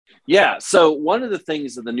Yeah. So one of the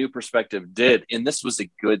things that the New Perspective did, and this was a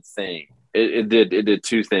good thing, it did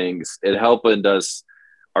two things. It helped us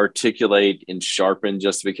articulate and sharpen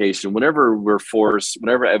justification. Whenever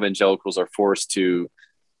evangelicals are forced to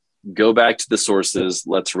go back to the sources,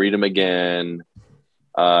 let's read them again.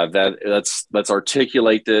 Let's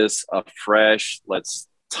articulate this afresh. Let's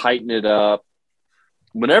tighten it up.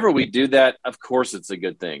 Whenever we do that, of course, it's a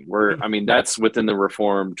good thing. That's within the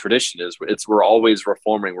Reformed tradition. We're always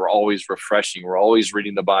reforming, we're always refreshing, we're always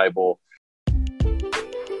reading the Bible.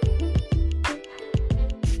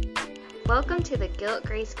 Welcome to the Guilt,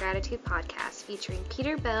 Grace, Gratitude podcast featuring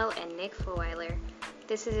Peter Bell and Nick Fulweiler.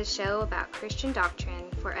 This is a show about Christian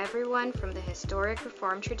doctrine for everyone from the historic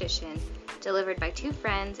Reformed tradition, delivered by two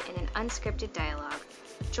friends in an unscripted dialogue.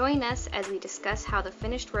 Join us as we discuss how the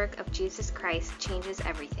finished work of Jesus Christ changes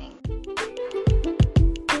everything.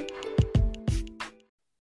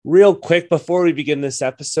 Real quick, before we begin this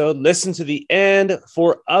episode, listen to the end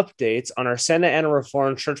for updates on our Santa Ana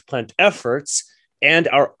Reformed Church Plant efforts and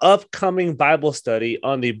our upcoming Bible study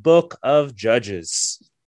on the Book of Judges.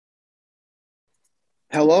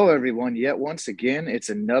 Hello, everyone. Yet once again, it's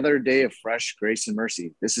another day of fresh grace and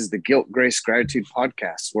mercy. This is the Guilt, Grace, Gratitude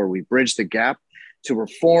podcast, where we bridge the gap to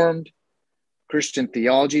Reformed Christian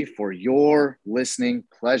theology for your listening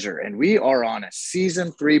pleasure. And we are on a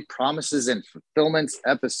Season 3 Promises and Fulfillments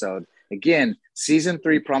episode. Again, Season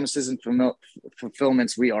 3 Promises and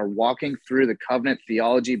Fulfillments. We are walking through the Covenant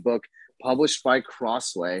Theology book published by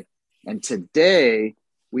Crossway. And today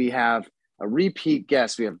we have a repeat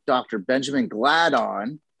guest. We have Dr. Benjamin Glad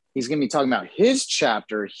on. He's going to be talking about his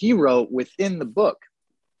chapter he wrote within the book.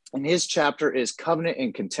 And his chapter is Covenant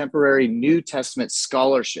and Contemporary New Testament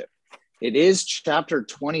Scholarship. It is chapter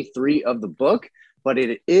 23 of the book, but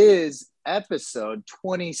it is episode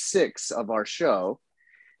 26 of our show.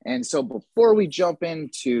 And so before we jump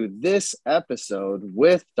into this episode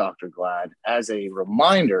with Dr. Glad, as a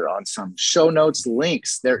reminder on some show notes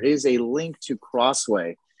links, there is a link to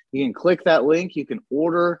Crossway. You can click that link. You can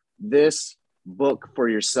order this book for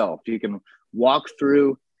yourself. You can walk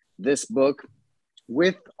through this book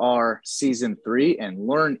with our Season 3 and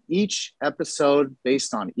learn each episode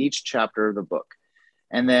based on each chapter of the book.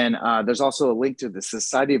 And then there's also a link to the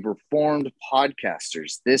Society of Reformed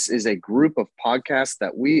Podcasters. This is a group of podcasts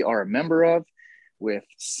that we are a member of with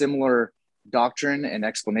similar doctrine and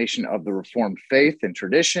explanation of the Reformed faith and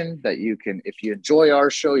tradition that you can, if you enjoy our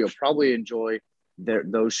show, you'll probably enjoy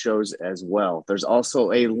those shows as well. There's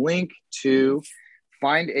also a link to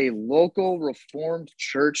find a local Reformed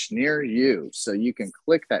church near you. So you can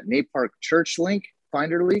click that Nate Park Church link,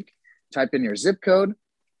 finder link, type in your zip code,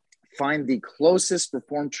 find the closest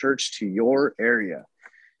Reformed church to your area.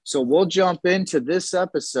 So we'll jump into this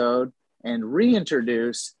episode and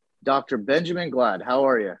reintroduce Dr. Benjamin Glad. How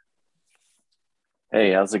are you?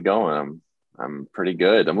 Hey, how's it going? I'm pretty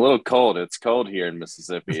good. I'm a little cold. It's cold here in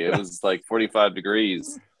Mississippi. It was like 45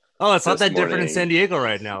 degrees. Oh, it's not that different in San Diego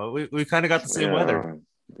right now. We kind of got the same weather.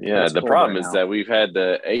 Yeah, the problem is that we've had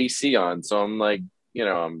the AC on. So I'm like,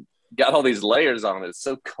 I'm got all these layers on. It's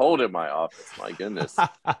so cold in my office. My goodness.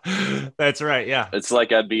 That's right. Yeah. It's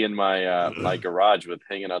like I'd be in my my garage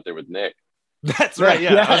hanging out there with Nick. That's right.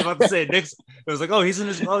 Yeah. I was about to say, Nick's, it was like,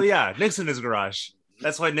 Nick's in his garage.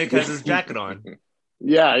 That's why Nick has his jacket on.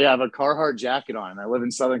 Yeah, I have a Carhartt jacket on. I live in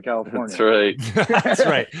Southern California. That's right. That's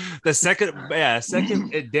right. The second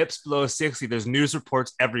it dips below 60, there's news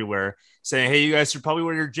reports everywhere saying, hey, you guys should probably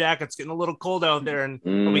wear your jackets. Getting a little cold out there. And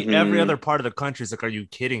every other part of the country is like, are you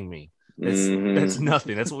kidding me? That's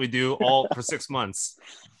nothing. That's what we do all for 6 months.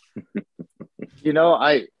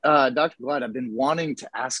 Dr. Glad, I've been wanting to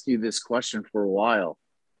ask you this question for a while.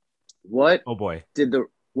 What did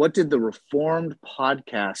the Reformed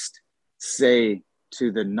podcast say to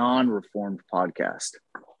the non-Reformed podcast?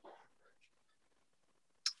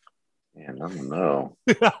 Man, I don't know.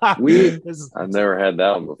 I've never had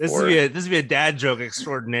that one before. This would be a dad joke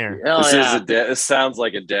extraordinaire. This sounds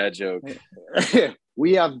like a dad joke.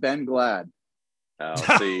 We have Ben Glad. Oh,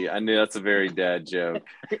 see, I knew that's a very dad joke.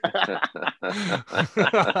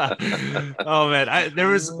 Oh man, there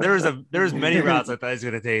was many routes I thought he was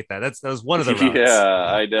going to take that. That was one of the routes. Yeah,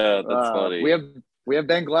 I know. That's funny. We have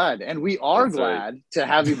Ben Glad, and we are glad to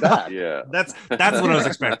have you back. Yeah, that's what I was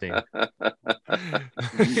expecting. I'm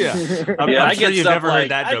sure you've never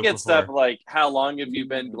heard that joke I get before. Stuff like, "How long have you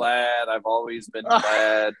been glad?" I've always been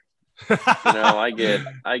glad. I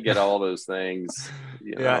get all those things.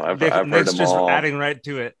 I've heard them just all. Adding right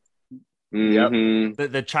to it.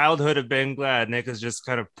 Mm-hmm. The childhood of Ben Glad, Nick is just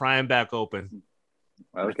kind of prying back open.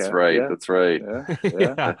 Okay. That's right. Yeah. That's right.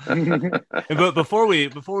 Yeah. But before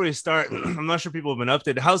we start, I'm not sure people have been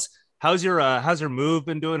updated. How's your move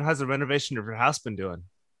been doing? How's the renovation of your house been doing?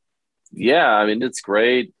 Yeah, I mean, it's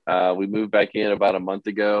great. We moved back in about a month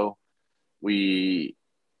ago. We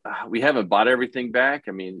haven't bought everything back.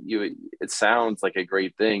 I mean, it sounds like a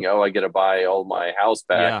great thing. Oh, I get to buy all my house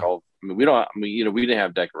back. Yeah. We don't. I mean, we didn't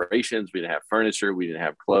have decorations. We didn't have furniture. We didn't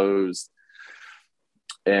have clothes.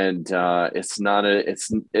 And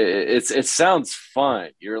it sounds fun.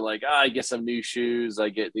 You're like, I get some new shoes. I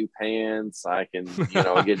get new pants. I can,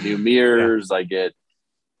 I get new mirrors.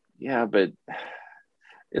 Yeah. But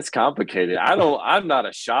it's complicated. I'm not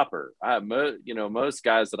a shopper. Most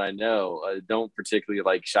guys that I know don't particularly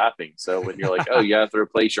like shopping. So when you're like, oh, you have to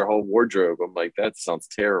replace your whole wardrobe, I'm like, that sounds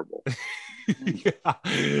terrible.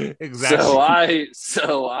 Yeah, exactly.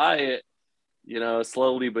 So I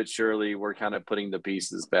slowly but surely we're kind of putting the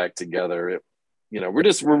pieces back together.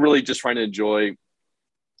 We're really just trying to enjoy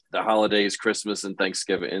the holidays, Christmas and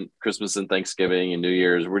Thanksgiving and New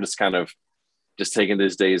Year's. We're just kind of just taking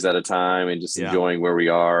these days at a time and just enjoying where we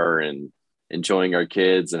are and enjoying our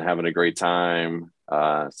kids and having a great time.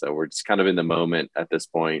 So we're just kind of in the moment at this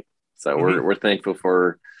point. So we're thankful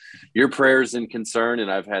for your prayers and concern.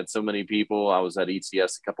 And I've had so many people. I was at ETS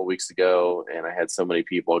a couple of weeks ago, and I had so many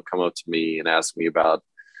people come up to me and ask me about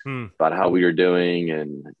how we are doing.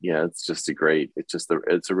 And yeah, it's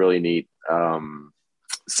a really neat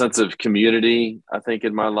sense of community, I think,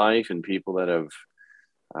 in my life, and people that have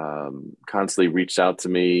constantly reached out to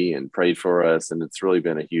me and prayed for us, and it's really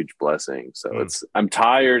been a huge blessing. So I'm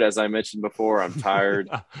tired, as I mentioned before. I'm tired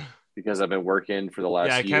because I've been working for the last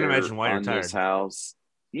year. I can't imagine why you're tired. This house.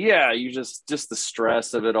 Yeah, you just the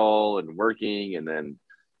stress of it all, and working, and then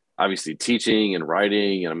obviously teaching and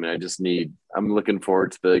writing. And I mean, I'm looking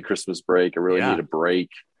forward to the Christmas break. I really need a break.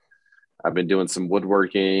 I've been doing some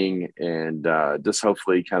woodworking and just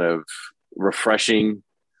hopefully kind of refreshing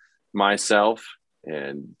myself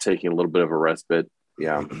and taking a little bit of a respite.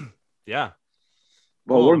 Yeah. Yeah.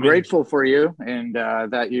 Well, we're grateful for you, and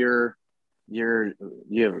that you're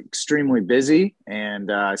extremely busy, and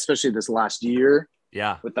especially this last year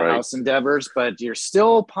with the house endeavors, but you're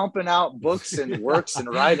still pumping out books and works and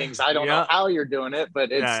writings. I don't know how you're doing it,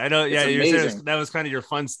 but I know. Yeah. Amazing. That was kind of your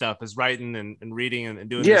fun stuff, is writing and reading and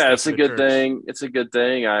doing. Yeah. It's a good thing. It's a good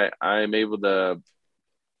thing. I'm able to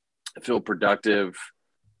feel productive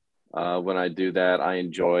when I do that. I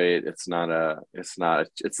enjoy it. It's not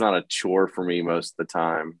a chore for me most of the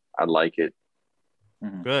time. I like it.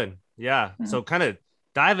 Good. Yeah. So kind of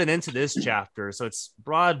diving into this chapter. So it's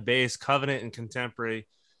broad-based covenant and contemporary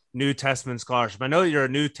New Testament scholarship. I know you're a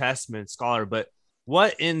New Testament scholar, but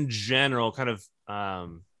what in general kind of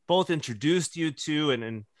both introduced you to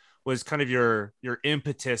and was kind of your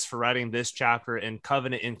impetus for writing this chapter in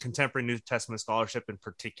covenant and contemporary New Testament scholarship in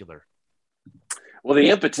particular? Well, the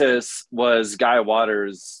impetus was Guy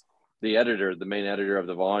Waters, the main editor of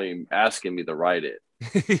the volume, asking me to write it.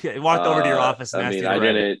 He walked over to your office and asked you to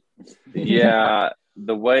write it. Yeah.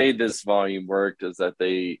 The way this volume worked is that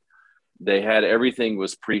they had everything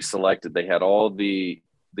was pre-selected. They had they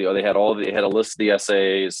had a list of the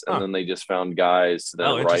essays, and then they just found guys to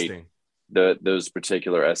then write those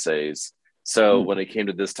particular essays. So when it came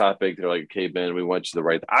to this topic, they're like, okay, Ben, we want you to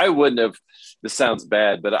write. I wouldn't have, this sounds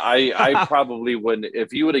bad, but I probably wouldn't,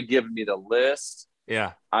 if you would have given me the list,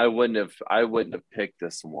 I wouldn't have picked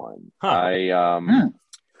this one.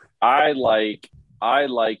 I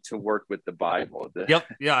like to work with the Bible. Yep.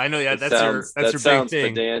 Yeah, I know. Yeah, that's your big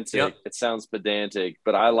thing. Pedantic. Yep. It sounds pedantic,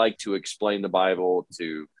 but I like to explain the Bible,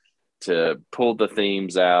 to pull the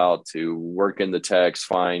themes out, to work in the text,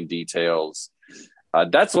 find details.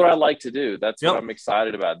 That's what I like to do. That's what I'm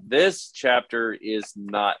excited about. This chapter is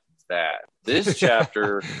not that. This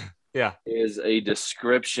chapter is a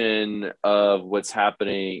description of what's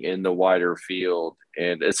happening in the wider field,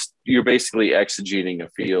 and you're basically exegeting a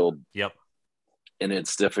field. Yep. And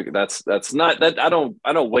it's difficult. That's not that. I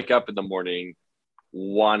don't wake up in the morning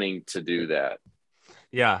wanting to do that.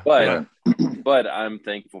 Yeah. But I'm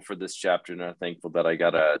thankful for this chapter, and I'm thankful that I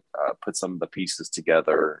gotta put some of the pieces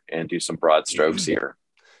together and do some broad strokes here.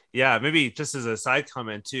 Yeah. Maybe just as a side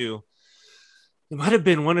comment too, it might have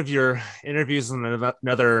been one of your interviews on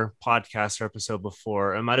another podcast or episode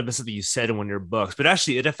before. It might have been something you said in one of your books, but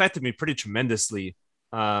actually it affected me pretty tremendously.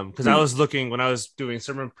 Because I was looking, when I was doing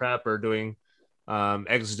sermon prep or doing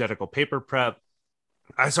exegetical paper prep,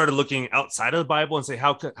 I started looking outside of the Bible and say,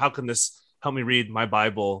 how can this help me read my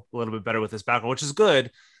Bible a little bit better with this background, which is good.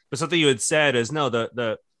 But something you had said is, no,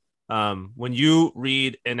 when you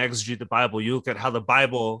read and exegete the Bible, you look at how the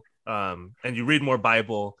Bible and you read more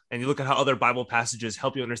Bible and you look at how other Bible passages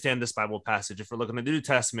help you understand this Bible passage. If we're looking at the New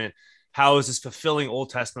Testament, how is this fulfilling Old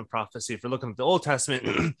Testament prophecy? If you're looking at the Old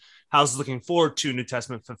Testament, how's looking forward to New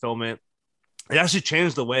Testament fulfillment? It actually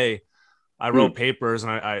changed the way I wrote papers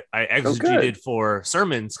and I exegeted for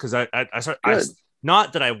sermons, because I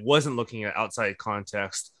not that I wasn't looking at outside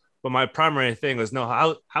context, but my primary thing was,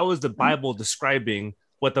 how is the Bible describing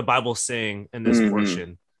what the Bible's saying in this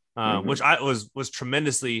portion, which I was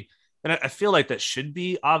tremendously, and I feel like that should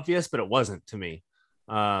be obvious, but it wasn't to me.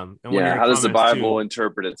 And how does the Bible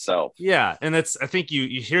interpret itself? Yeah, and I think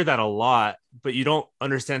you hear that a lot, but you don't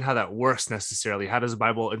understand how that works necessarily. How does the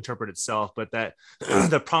Bible interpret itself? But that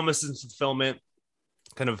the promises and fulfillment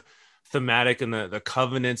kind of thematic and the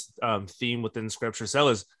covenant theme within Scripture,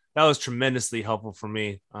 so that was tremendously helpful for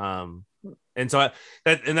me. And so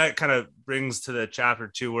that kind of brings to the chapter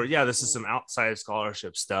 2, where this is some outside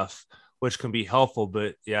scholarship stuff which can be helpful,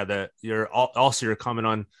 but that you're comment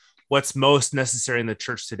on what's most necessary in the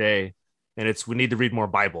church today, and we need to read more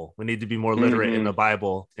Bible. We need to be more literate in the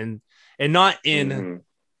Bible, and not in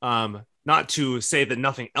not to say that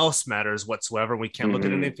nothing else matters whatsoever. We can't look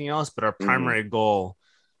at anything else, but our primary goal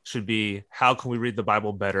should be, how can we read the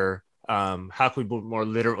Bible better? How can we be more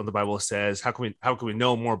literate what the Bible says? How can we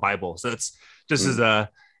know more Bible? So that's just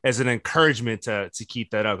as an encouragement to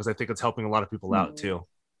keep that up, because I think it's helping a lot of people out too.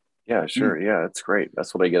 Yeah, sure. Yeah, it's great.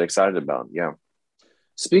 That's what I get excited about. Yeah.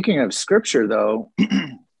 Speaking of Scripture, though,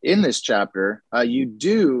 in this chapter, you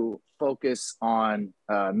do focus on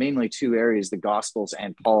mainly 2 areas: the Gospels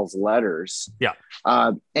and Paul's letters. Yeah.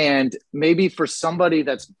 And maybe for somebody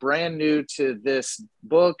that's brand new to this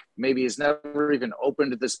book, maybe has never even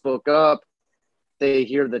opened this book up, they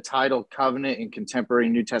hear the title Covenant in Contemporary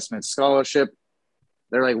New Testament Scholarship.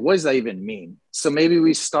 They're like, what does that even mean? So maybe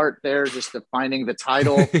we start there, just defining the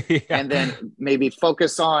title, and then maybe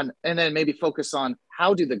focus on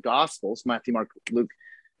how do the Gospels, Matthew, Mark, Luke,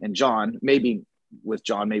 and John, maybe with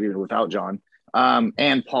John, maybe without John,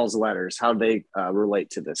 and Paul's letters, how they relate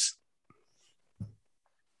to this.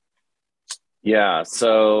 Yeah.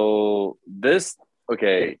 So when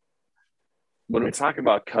we talk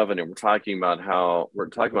about covenant, we're talking about how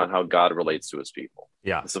God relates to his people.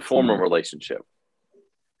 Yeah. It's a form of relationship.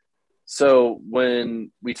 So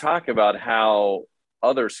when we talk about how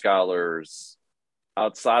other scholars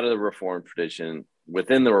outside of the Reformed tradition,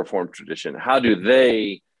 within the Reformed tradition, how do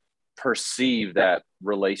they perceive that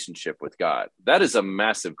relationship with God? That is a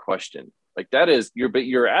massive question. Like, that is,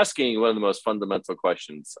 you're asking one of the most fundamental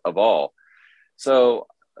questions of all. So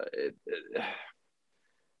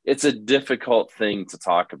it's a difficult thing to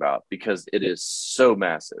talk about, because it is so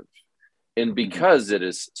massive, and because it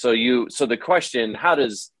is so the question, how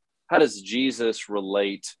does Jesus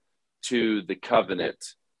relate to the covenant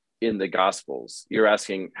in the Gospels? You're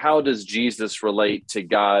asking, how does Jesus relate to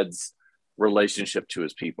God's relationship to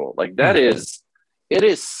his people? Like, it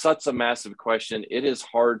is such a massive question. It is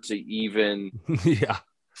hard to even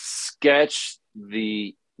sketch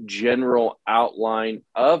the general outline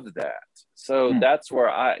of that. So that's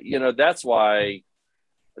where that's why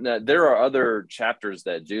there are other chapters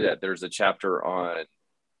that do that. There's a chapter on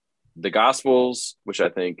the Gospels, which I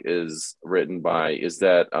think is written by,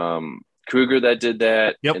 Kruger that did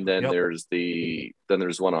that. Yep, and then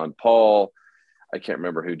there's one on Paul. I can't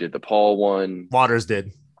remember who did the Paul one. Waters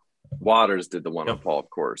did the one on Paul, of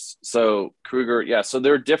course. So Kruger, so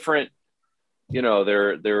they're different,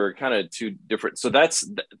 they're kind of 2 different. So that's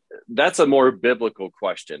a more biblical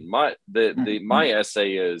question. My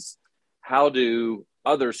essay is, how do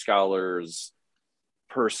other scholars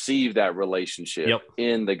perceive that relationship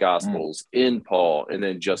in the Gospels, in Paul, and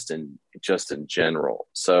then just in general?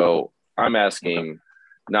 So I'm asking,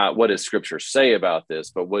 not what does Scripture say about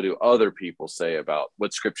this, but what do other people say about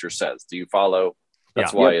what Scripture says? Do you follow?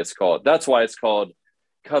 That's why it's called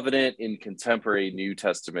Covenant in Contemporary New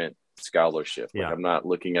Testament Scholarship. Like, I'm not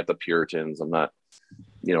looking at the Puritans. I'm not,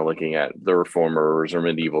 looking at the Reformers or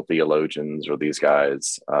medieval theologians or these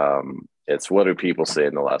guys. It's what do people say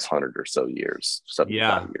in the last 100 or so years,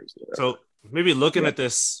 75 years. So maybe looking at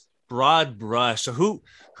this broad brush. So who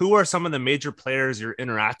are some of the major players you're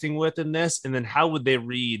interacting with in this? And then how would they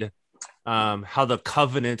read how the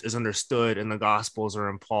covenant is understood in the Gospels or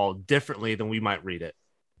in Paul differently than we might read it?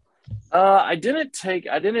 I didn't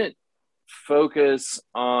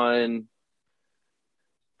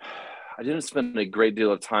spend a great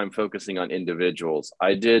deal of time focusing on individuals.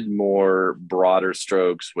 I did more broader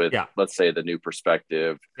strokes with, let's say, the New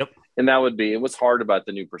Perspective. And what's hard about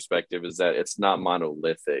the New Perspective is that it's not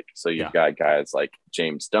monolithic. So you've got guys like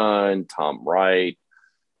James Dunn, Tom Wright,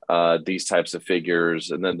 these types of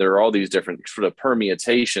figures. And then there are all these different sort of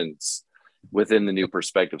permutations within the new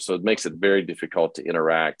perspective. So it makes it very difficult to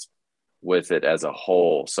interact with it as a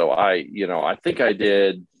whole. So I think I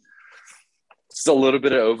did just a little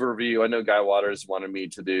bit of overview. I know Guy Waters wanted me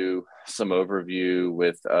to do some overview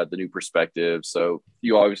with the new perspective. So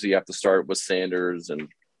you obviously have to start with Sanders and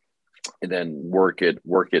then work it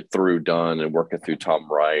through Dunn and work it through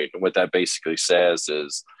Tom Wright. And what that basically says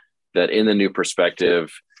is that in the new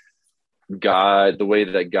perspective, God, the way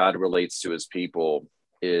that God relates to his people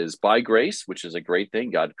is by grace, which is a great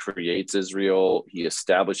thing. God creates Israel. He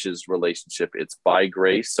establishes relationship. It's by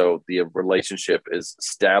grace. So the relationship is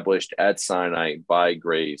established at Sinai by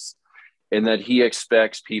grace, and that he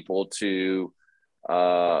expects people to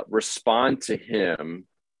respond to him.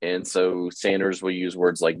 And so Sanders will use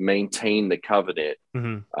words like maintain the covenant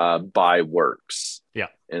by works. Yeah.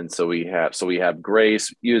 And so we have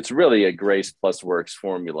grace. It's really a grace plus works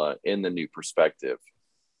formula in the new perspective.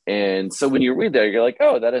 And so when you read that, you're like,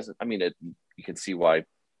 oh, that isn't, I mean, you can see why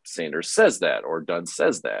Sanders says that or Dunn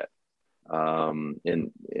says that. And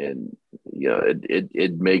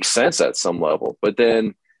it makes sense at some level. But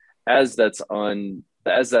then as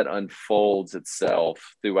that unfolds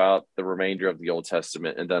itself throughout the remainder of the Old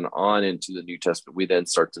Testament and then on into the New Testament, we then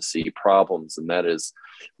start to see problems. And that is,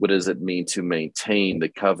 what does it mean to maintain the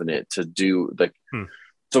covenant, to do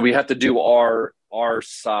so we have to do our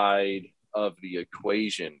side of the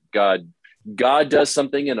equation. God does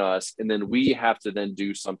something in us, and then we have to then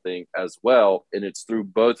do something as well. And it's through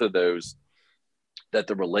both of those that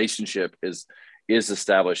the relationship is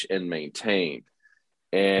established and maintained.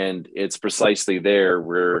 And it's precisely there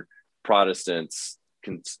where Protestants,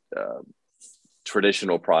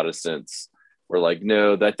 traditional Protestants, were like,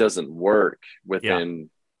 no, that doesn't work within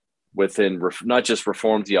not just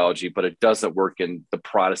Reformed theology, but it doesn't work in the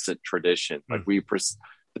Protestant tradition. Like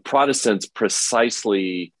the Protestants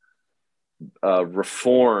precisely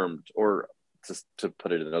reformed, or to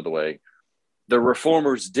put it another way, the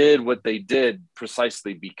reformers did what they did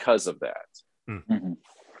precisely because of that. Mm-hmm.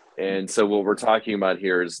 And so what we're talking about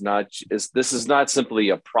here is this is not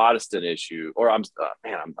simply a Protestant issue, or I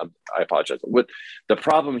apologize. What the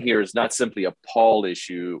problem here is not simply a Paul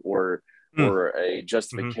issue or a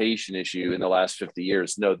justification issue in the last 50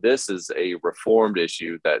 years. No, this is a Reformed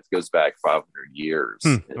issue that goes back 500 years.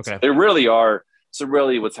 Okay. There really are. So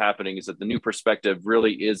really what's happening is that the new perspective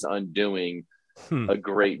really is undoing a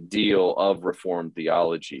great deal of Reformed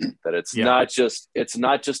theology, that it's not just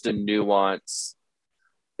a nuance.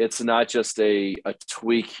 It's not just a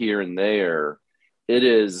tweak here and there. It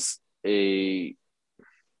is a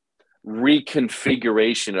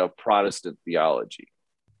reconfiguration of Protestant theology.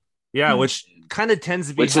 Yeah, which kind of tends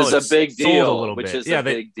to be which is a big deal. A little bit.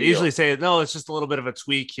 They usually say, no, it's just a little bit of a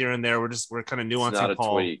tweak here and there. We're kind of nuancing. It's not a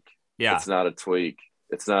Paul. Tweak. Yeah, it's not a tweak.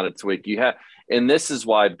 It's not a tweak. And this is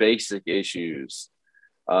why basic issues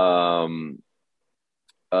of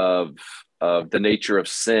the nature of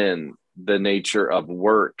sin, the nature of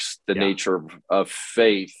works, the nature of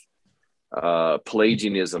faith,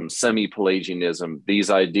 Pelagianism, semi-Pelagianism, these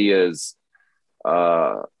ideas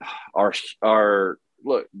are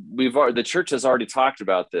look, the church has already talked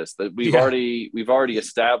about this, that we've already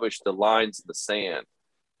established the lines in the sand.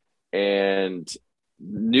 And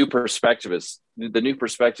the new perspective is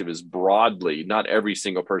broadly, not every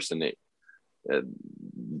single person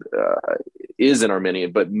is an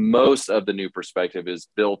Arminian, but most of the new perspective is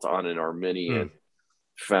built on an Arminian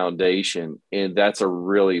foundation. And that's a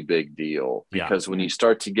really big deal, because when you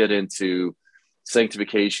start to get into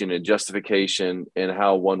sanctification and justification and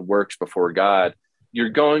how one works before God, you're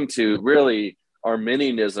going to really,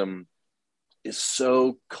 Arminianism is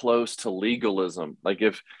so close to legalism. Like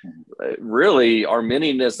if really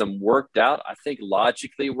Arminianism worked out, I think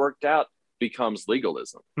logically worked out, becomes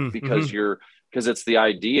legalism, because it's the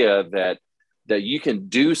idea that you can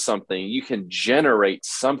do something, you can generate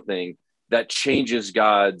something that changes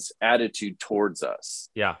God's attitude towards us.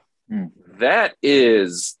 Yeah. That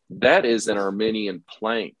is an Arminian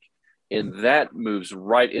plank, and that moves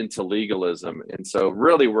right into legalism. And so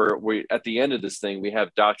really we at the end of this thing, we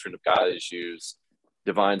have doctrine of God issues,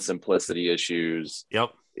 divine simplicity issues.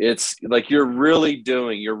 Yep. It's like you're really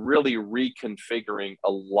reconfiguring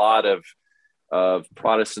a lot of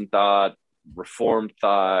Protestant thought, Reformed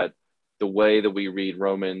thought, the way that we read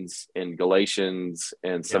Romans and Galatians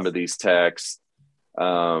and some of these texts.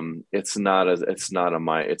 It's not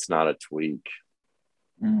a tweak.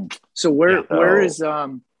 So where is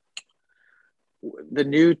the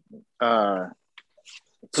new so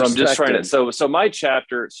I'm just trying to so my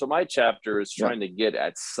chapter is trying to get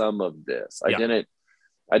at some of this. I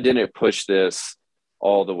didn't push this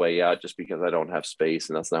all the way out just because I don't have space,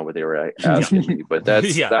 and that's not what they were asking me. But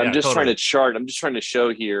that's I'm just trying to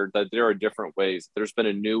show here that there are different ways. There's been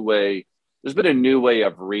a new way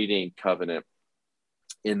of reading covenant,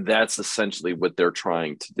 and that's essentially what they're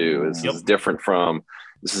trying to do. This is different from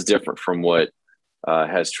what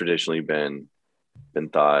has traditionally been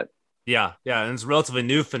thought. Yeah, and it's a relatively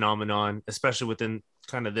new phenomenon, especially within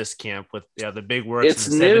kind of this camp with the big works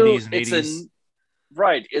in the new, 70s and 80s.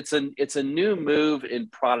 Right. It's a new move in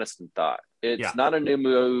Protestant thought. It's not a new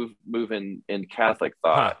move in Catholic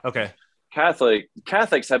thought. Okay.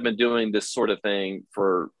 Catholics have been doing this sort of thing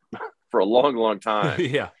for a long, long time.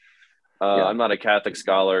 I'm not a Catholic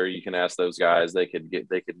scholar. You can ask those guys. They could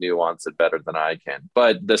nuance it better than I can.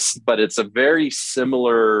 But it's a very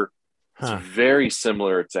similar. It's very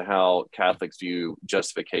similar to how Catholics view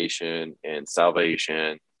justification and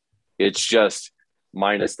salvation. It's just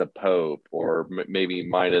minus the Pope, or maybe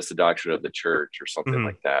minus the doctrine of the Church, or something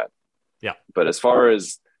like that. Yeah. But as far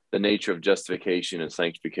as the nature of justification and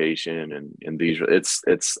sanctification and these,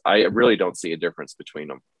 it's I really don't see a difference between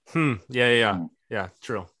them. Yeah,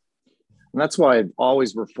 true. And that's why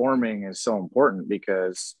always reforming is so important,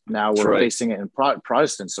 because now we're facing it in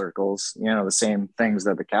Protestant circles, the same things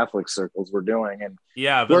that the Catholic circles were doing. And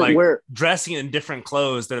but we're dressing it in different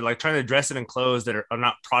clothes. They're like trying to dress it in clothes that are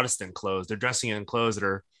not Protestant clothes. They're dressing it in clothes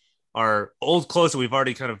that are old clothes that we've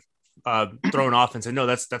already kind of thrown off and said, no,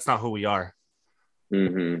 that's not who we are.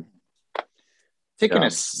 Mm-hmm. Taking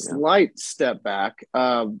a slight step back,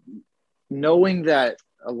 knowing that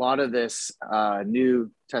a lot of this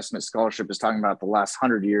New Testament scholarship is talking about the last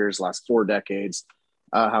 100 years, last 4 decades,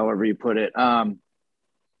 however you put it.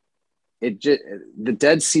 The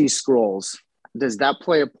Dead Sea Scrolls, does that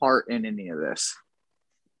play a part in any of this?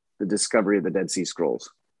 The discovery of the Dead Sea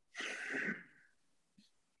Scrolls?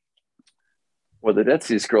 Well, the Dead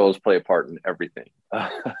Sea Scrolls play a part in everything.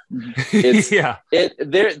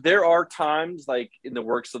 There are times, like in the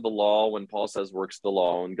works of the law, when Paul says works of the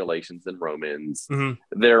law in Galatians and Romans,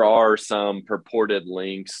 there are some purported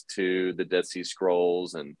links to the Dead Sea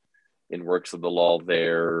Scrolls and in works of the law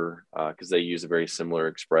there, because they use a very similar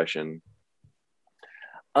expression.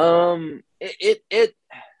 It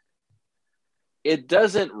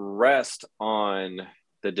doesn't rest on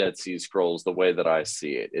the Dead Sea Scrolls the way that I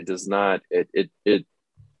see it. It does not.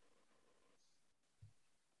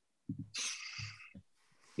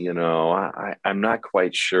 I'm not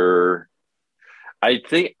quite sure. I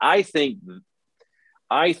think that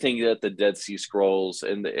the Dead Sea Scrolls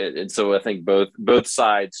and so I think both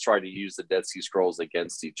sides try to use the Dead Sea Scrolls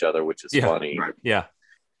against each other, which is funny. Right. Yeah.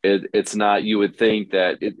 It's not. You would think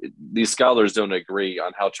that these scholars don't agree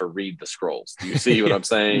on how to read the scrolls. Do you see what I'm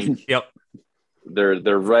saying? Yep.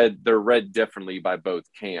 They're read differently by both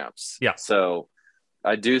camps. Yeah. So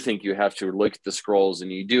I do think you have to look at the scrolls,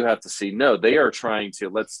 and you do have to see, no, they're trying to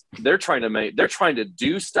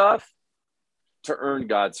do stuff to earn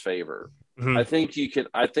God's favor. Mm-hmm. I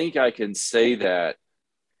think I can say that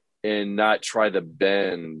and not try to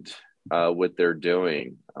bend what they're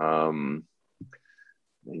doing. And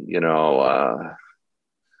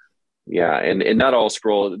not all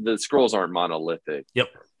the scrolls aren't monolithic. Yep.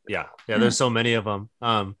 Yeah. There's so many of them.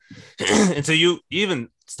 And so you even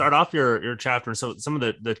start off your chapter. So some of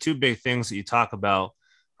the 2 big things that you talk about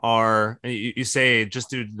are, you say, just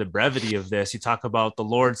due to the brevity of this, you talk about the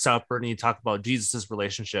Lord's Supper, and you talk about Jesus's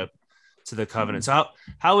relationship to the covenant. So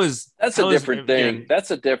that's a different thing.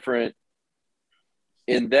 That's a different,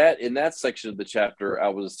 in that section of the chapter, I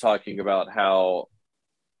was talking about how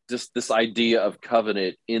just this idea of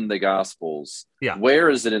covenant in the Gospels. Yeah. Where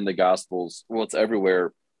is it in the Gospels? Well, it's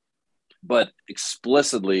everywhere, but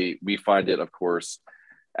explicitly we find it, of course,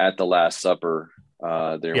 at the Last Supper.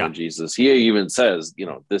 When Jesus, he even says,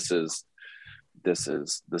 this is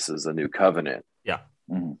a new covenant. Yeah.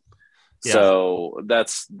 Mm-hmm. Yeah. So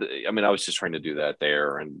I was just trying to do that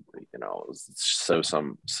there, and show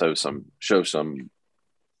some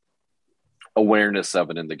awareness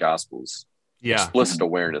of it in the Gospels. Explicit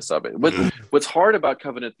awareness of it. What's hard about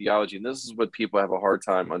covenant theology, and this is what people have a hard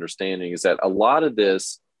time understanding, is that a lot of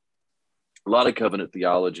covenant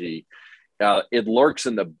theology, it lurks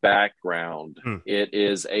in the background. It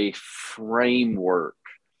is a framework.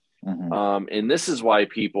 And this is why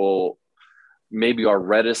people maybe are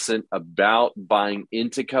reticent about buying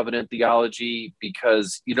into covenant theology,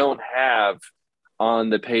 because you don't have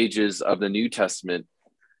on the pages of the New Testament,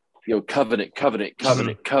 covenant.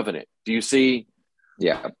 Do you see?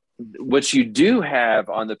 Yeah. What you do have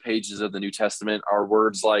on the pages of the New Testament are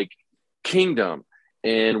words like kingdom,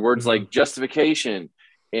 and words like justification,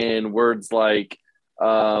 and words like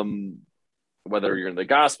whether you're in the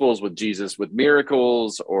Gospels with Jesus with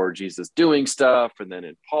miracles or Jesus doing stuff, and then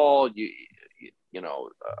in Paul, you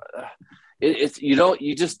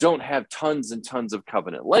just don't have tons and tons of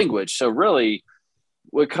covenant language. So really,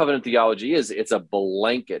 what covenant theology is, it's a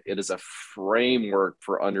blanket. It is a framework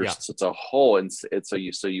for it's a whole, and it's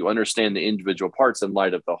so you understand the individual parts in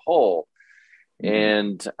light of the whole.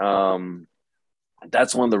 And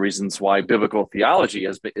that's one of the reasons why biblical theology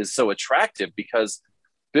is so attractive, because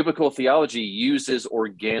biblical theology uses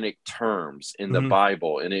organic terms in the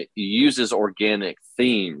Bible, and it uses organic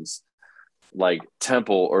themes like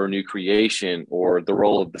temple or new creation, or the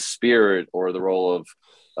role of the Spirit, or the role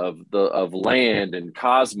of land and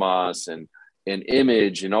cosmos and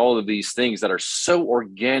image, and all of these things that are so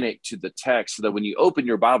organic to the text, so that when you open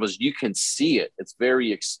your Bibles, you can see it. It's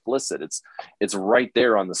very explicit. It's right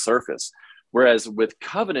there on the surface. Whereas with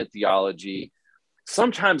covenant theology,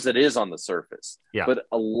 sometimes it is on the surface, but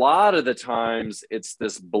a lot of the times it's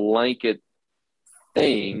this blanket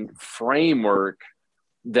framework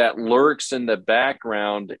that lurks in the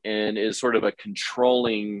background and is sort of a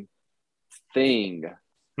controlling thing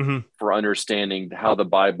for understanding how the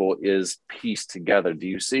Bible is pieced together. Do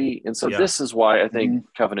you see? And so this is why I think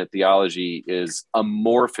covenant theology is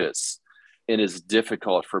amorphous and is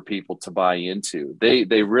difficult for people to buy into.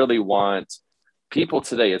 They really want people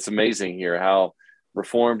today. It's amazing here how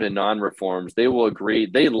Reformed and non-Reformed, they will agree.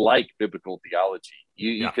 They like biblical theology.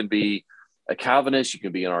 You can be a Calvinist, you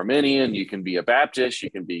can be an Arminian, you can be a Baptist, you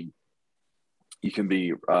can be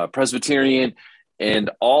Presbyterian. And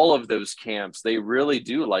all of those camps, they really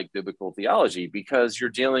do like biblical theology, because you're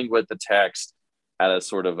dealing with the text at a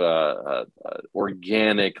sort of a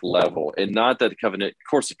organic level. And not that the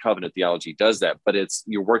covenant theology does that, but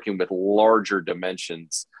you're working with larger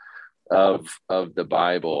dimensions of the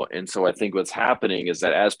Bible. And so I think what's happening is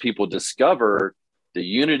that as people discover the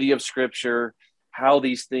unity of Scripture, how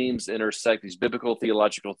these themes intersect, these biblical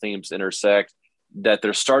theological themes intersect, that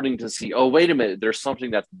they're starting to see, oh, wait a minute, there's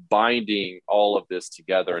something that's binding all of this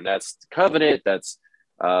together. And that's covenant, that's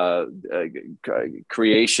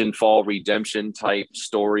creation, fall, redemption type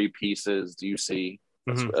story pieces. Do you see?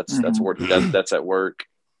 That's at work.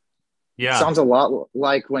 Yeah. Sounds a lot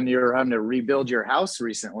like when you're having to rebuild your house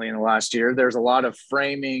recently in the last year. There's a lot of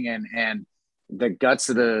framing and the guts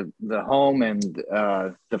of the home and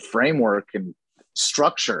the framework and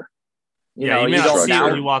structure. You may not see it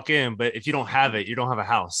when you walk in, but if you don't have it, you don't have a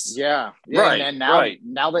house. Yeah. Right. And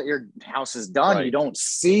now that your house is done, you don't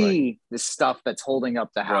see the stuff that's holding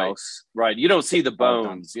up the house. Right. You don't see the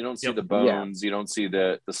bones. You don't see the bones. You don't see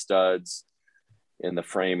the studs in the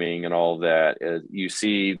framing and all of that. You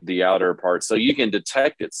see the outer part, so you can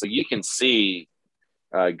detect it. So you can see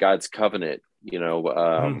God's covenant,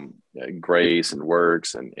 grace and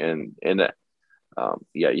works and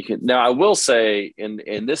you can. Now I will say,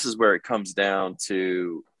 and this is where it comes down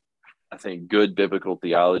to, I think, good biblical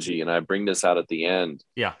theology, and I bring this out at the end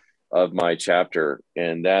of my chapter,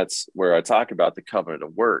 and that's where I talk about the covenant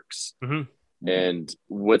of works. And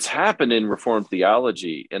what's happened in Reformed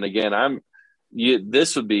theology, and again,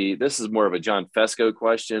 this is more of a John Fesco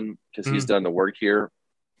question, because he's done the work here.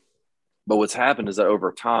 But what's happened is that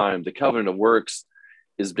over time, the covenant of works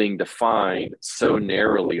is being defined so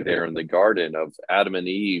narrowly there in the garden of Adam and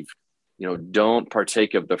Eve. Don't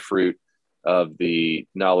partake of the fruit of the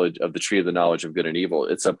knowledge of the tree of the knowledge of good and evil.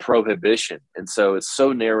 It's a prohibition. And so it's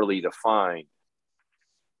so narrowly defined.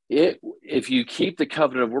 If you keep the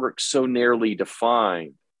covenant of works so narrowly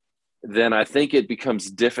defined, then I think it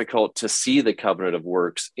becomes difficult to see the covenant of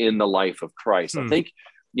works in the life of Christ. I think,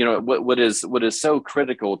 what is so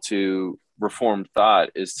critical to Reformed thought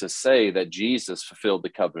is to say that Jesus fulfilled the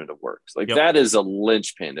covenant of works. That is a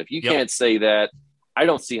linchpin. If you can't say that, I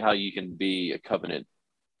don't see how you can be a covenant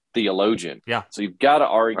theologian. So you've got to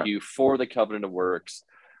argue for the covenant of works,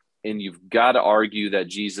 and you've got to argue that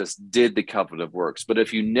Jesus did the covenant of works. But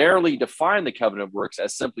if you narrowly define the covenant of works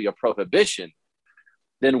as simply a prohibition,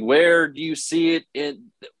 then where do you see it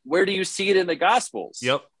in the Gospels?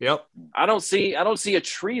 I don't see a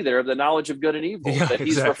tree there of the knowledge of good and evil that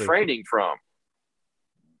he's refraining from.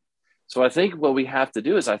 So I think what we have to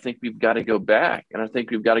do is, I think we've got to go back, and I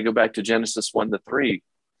think we've got to go back to Genesis 1-3,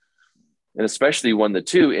 and especially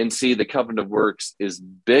 1-2, and see the covenant of works is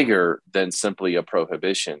bigger than simply a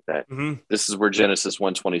prohibition. That this is where Genesis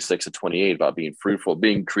 1:26-28 about being fruitful,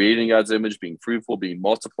 being created in God's image, being fruitful, being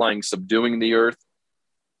multiplying, subduing the earth.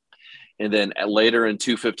 And then later in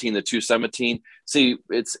 2:15-2:17, see,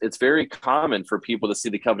 it's very common for people to see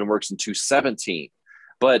the covenant works in 2:17,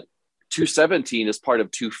 but 2:17 is part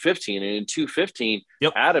of 2:15, and in 2:15,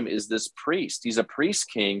 Adam is this priest. He's a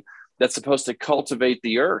priest king that's supposed to cultivate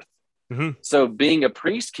the earth. So being a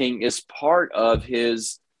priest king is part of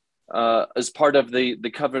his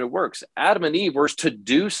the covenant of works. Adam and Eve were to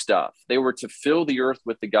do stuff. They were to fill the earth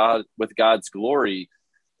with God's glory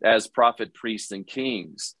as prophet, priests, and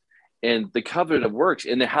kings. And the covenant of works,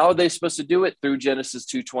 and how are they supposed to do it? Through Genesis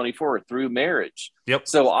 2:24, through marriage. Yep.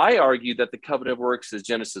 So I argue that the covenant of works is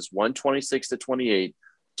Genesis 1:26 to 28,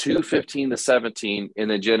 2:15 to 17, and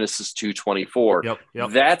then Genesis 2:24. Yep.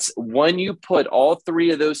 That's when you put all three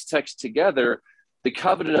of those texts together, the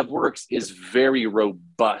covenant of works is very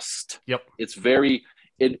robust. Yep. It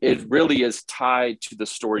really is tied to the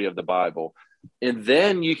story of the Bible. And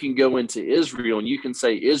then you can go into Israel and you can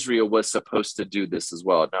say Israel was supposed to do this as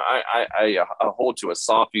well. Now, I hold to a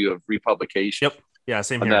soft view of republication. Yep. Yeah,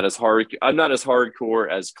 same here. I'm not as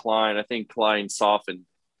hardcore as Klein. I think Klein softened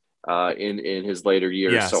in his later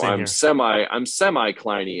years. Yeah, so I'm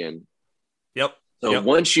semi-Kleinian. Yep.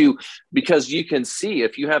 So because you can see,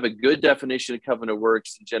 if you have a good definition of covenant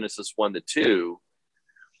works in Genesis 1-2,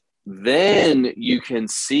 then you can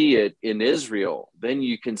see it in Israel. Then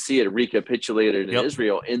you can see it recapitulated in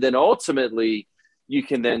Israel. And then ultimately you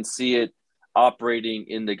can then see it operating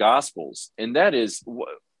in the Gospels. And that is,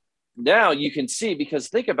 now you can see, because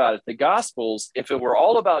think about it, the Gospels, if it were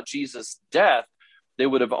all about Jesus' death, they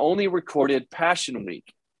would have only recorded Passion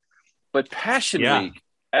Week. But Passion Week,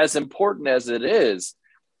 as important as it is,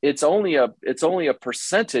 it's only a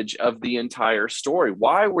percentage of the entire story.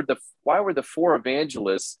 Why were the four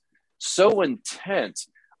evangelists so intent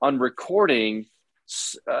on recording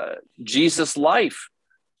Jesus' life?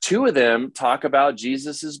 Two of them talk about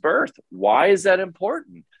Jesus's birth. Why is that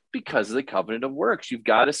important? Because of the covenant of works. You've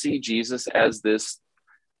got to see Jesus as this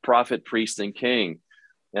prophet, priest, and king.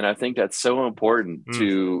 And I think that's so important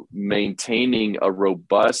to maintaining a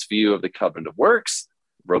robust view of the covenant of works,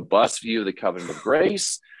 robust view of the covenant of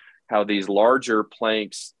grace, how these larger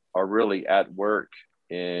planks are really at work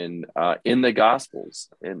in the Gospels.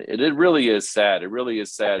 And it really is sad. It really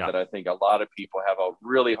is sad that I think a lot of people have a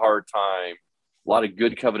really hard time. A lot of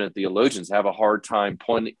good covenant theologians have a hard time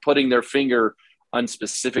putting their finger on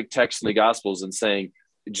specific texts in the Gospels and saying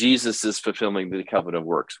Jesus is fulfilling the covenant of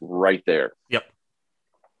works right there. Yep.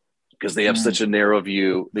 Because they have such a narrow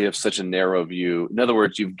view. In other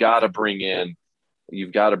words, you've got to bring in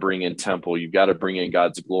temple. You've got to bring in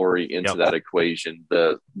God's glory into that equation.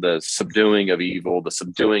 The subduing of evil, the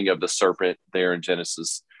subduing of the serpent there in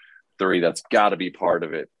Genesis 3, that's got to be part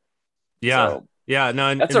of it. Yeah. So,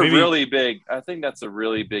 No, that's really big. I think that's a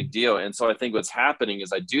really big deal. And so I think what's happening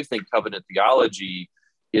is I do think covenant theology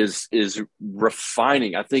is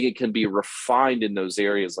refining. I think it can be refined in those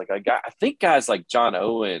areas. Like I think guys like John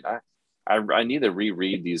Owen, I need to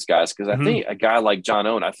reread these guys, because I think a guy like John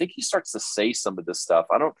Owen, I think he starts to say some of this stuff.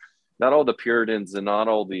 Not all the Puritans and not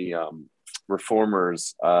all the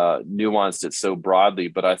reformers nuanced it so broadly,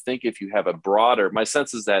 but I think if you have my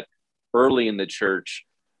sense is that early in the church,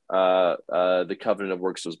 the covenant of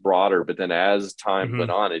works was broader, but then as time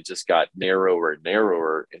went on, it just got narrower and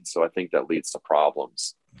narrower. And so I think that leads to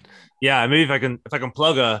problems. Yeah. Maybe if I can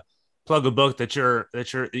plug a book that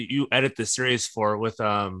you edit the series for with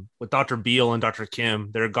Dr. Beal and Dr.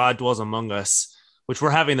 Kim. Their God Dwells Among Us, which we're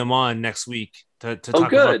having them on next week to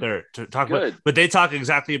talk about but they talk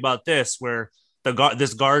exactly about this, where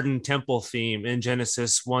this garden temple theme in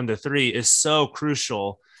Genesis 1-3 is so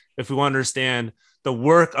crucial if we want to understand the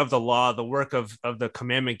work of the law, the work of the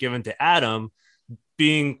commandment given to Adam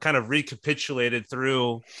being kind of recapitulated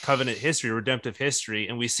through covenant history, redemptive history.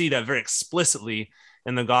 And we see that very explicitly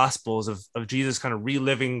in the Gospels of Jesus kind of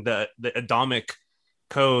reliving the Adamic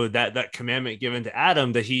code, that commandment given to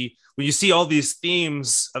Adam, that when you see all these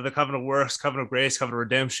themes of the covenant of works, covenant of grace, covenant of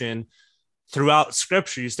redemption throughout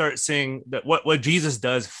Scripture, you start seeing that what Jesus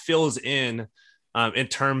does fills in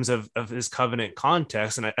terms of his covenant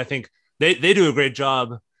context. And I think they do a great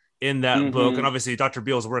job in that book. And obviously Dr.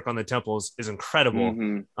 Beal's work on the temples is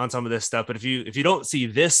incredible on some of this stuff. But if you don't see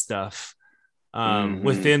this stuff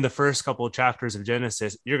within the first couple of chapters of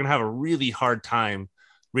Genesis, you're going to have a really hard time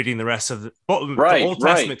reading the rest of the Old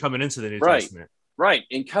Testament coming into the New Testament. Right.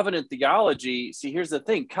 In covenant theology, see, here's the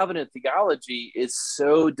thing. Covenant theology is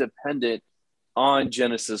so dependent on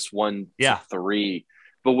Genesis 1-3.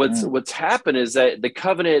 But what's happened is that the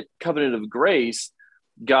covenant of grace,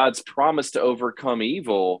 God's promise to overcome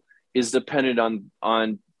evil, is dependent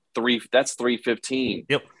on 3. That's 3:15.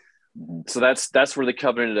 Yep. So that's where the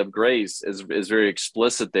covenant of grace is very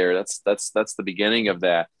explicit there. That's the beginning of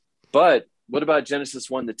that. But what about Genesis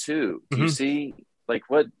 1-2? Do you see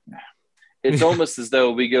what? It's almost as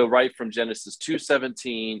though we go right from Genesis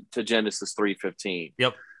 2:17 to Genesis 3:15.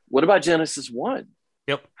 Yep. What about Genesis 1?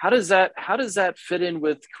 Yep. How does that fit in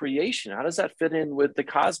with creation? How does that fit in with the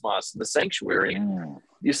cosmos and the sanctuary?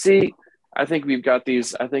 You see, I think we've got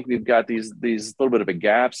these little bit of a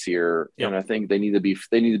gaps here, Yep. and I think they need to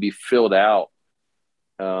be filled out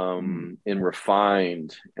and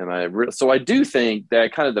refined. And so I do think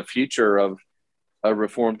that kind of the future of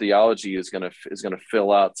Reformed theology is going to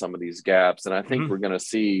fill out some of these gaps, and I think we're going to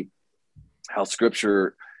see how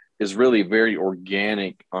Scripture is really very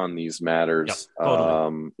organic on these matters, yep,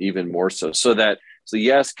 totally. even more so. So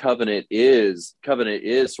yes, covenant is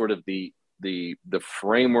sort of the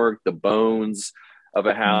framework, the bones of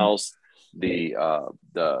a house, the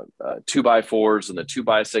 2x4s and the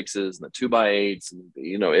 2x6s and the 2x8s, and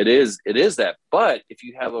it is that. But if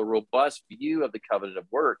you have a robust view of the covenant of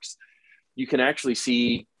works, you can actually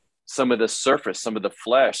see some of the surface, some of the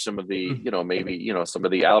flesh, some of the maybe some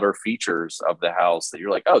of the outer features of the house that you're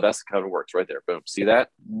like, oh, that's the covenant of works right there. Boom, see that?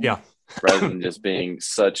 Yeah. Rather than just being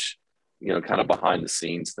such kind of behind the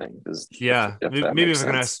scenes thing. Yeah. Maybe if I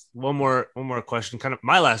can ask one more question, kind of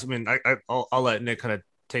my last. I mean, I'll let Nick kind of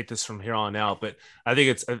take this from here on out, but I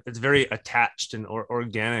think it's very attached and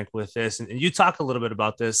organic with this. And you talk a little bit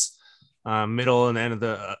about this middle and end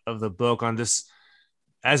of the book on this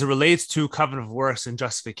as it relates to covenant of works and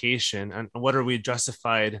justification, and what are we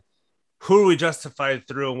justified? Who are we justified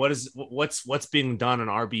through, and what's being done on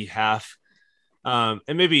our behalf? And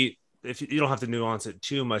maybe if you don't have to nuance it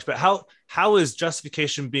too much, but how is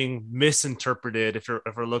justification being misinterpreted if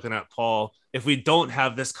we're looking at Paul, if we don't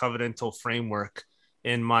have this covenantal framework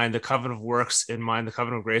in mind, the covenant of works in mind, the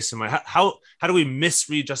covenant of grace in mind? How do we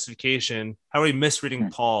misread justification? How are we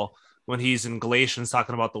misreading Paul when he's in Galatians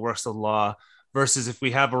talking about the works of the law, versus if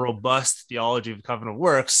we have a robust theology of covenant of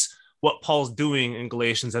works, what Paul's doing in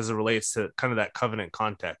Galatians as it relates to kind of that covenant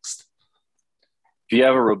context? If you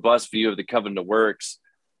have a robust view of the covenant of works,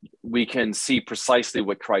 we can see precisely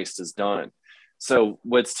what Christ has done. So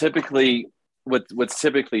what's typically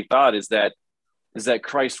thought is that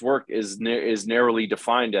Christ's work is narrowly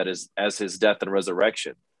defined as his death and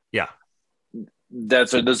resurrection. Yeah,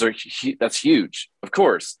 that's huge, of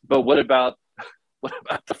course. But what about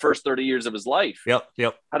the first 30 years of his life? Yep.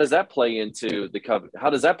 How does that play into the covenant?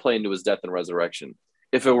 How does that play into his death and resurrection?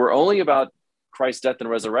 If it were only about Christ's death and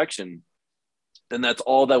resurrection, then that's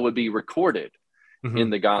all that would be recorded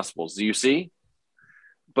in the Gospels. Do you see?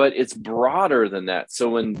 But it's broader than that. So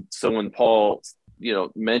when Paul,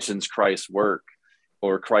 mentions Christ's work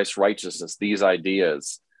or Christ's righteousness, these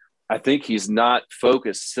ideas, I think he's not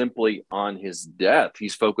focused simply on his death.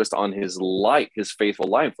 He's focused on his life, his faithful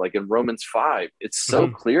life. Like in Romans 5, it's so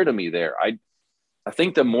clear to me there. I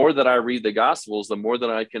think the more that I read the Gospels, the more that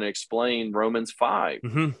I can explain Romans 5.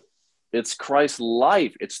 It's Christ's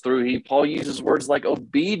life. It's through Paul uses words like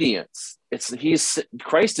obedience.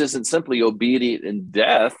 Christ isn't simply obedient in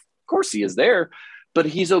death. Of course he is there, but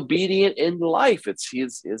he's obedient in life. It's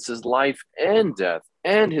his life and death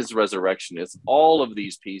and his resurrection. It's all of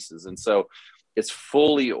these pieces. And so it's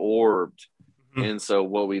fully orbed. And so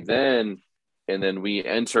what we then we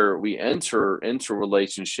enter into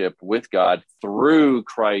relationship with God through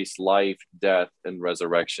Christ's life, death, and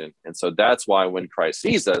resurrection. And so that's why when Christ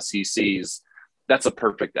sees us, he sees that's a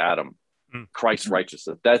perfect Adam, Christ's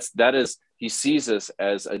righteousness. He sees us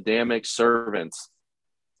as Adamic servants,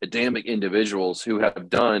 Adamic individuals who have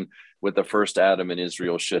done what the first Adam in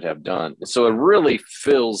Israel should have done. So it really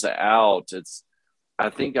fills out. I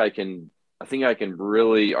think I can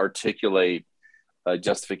really articulate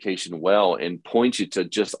justification well and point you to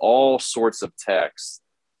just all sorts of texts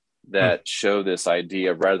that show this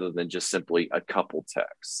idea rather than just simply a couple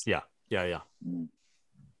texts. Yeah.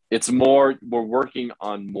 It's more, we're working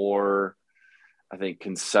on more, I think,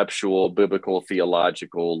 conceptual, biblical,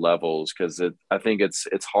 theological levels, because I think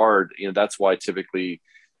it's hard. That's why typically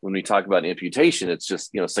when we talk about imputation, it's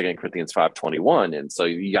just 2 Corinthians 5:21, and so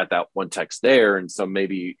you got that one text there, and so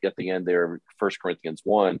maybe at the end there, 1 Corinthians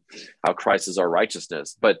 1, how Christ is our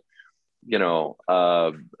righteousness. But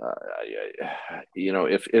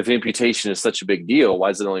if imputation is such a big deal, why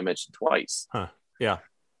is it only mentioned twice?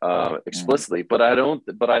 Explicitly? But I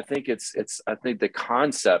think I think the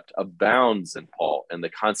concept abounds in Paul, and the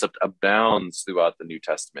concept abounds throughout the New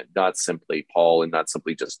Testament, not simply Paul and not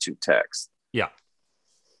simply just two texts. Yeah.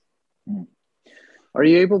 Are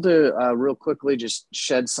you able to real quickly just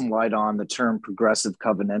shed some light on the term progressive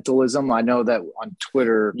covenantalism? I know that on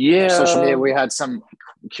Twitter, social media, we had some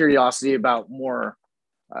curiosity about more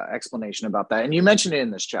explanation about that. And you mentioned it in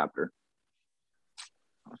this chapter.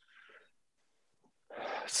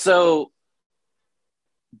 So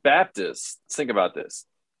Baptists, think about this.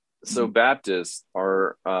 So Baptists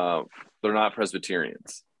are, they're not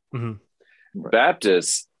Presbyterians.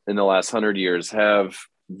 Baptists in the last 100 years have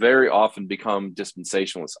very often become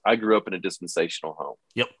dispensationalists. I grew up in a dispensational home.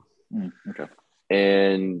 Yep. Okay.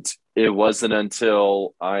 And it wasn't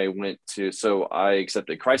until I I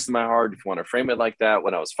accepted Christ in my heart, if you want to frame it like that,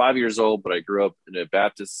 when I was 5 years old, but I grew up in a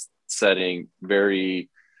Baptist setting, very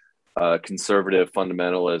conservative,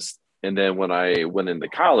 fundamentalist. And then when I went into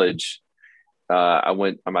college, I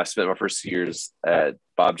spent my first years at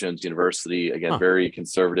Bob Jones University, again, very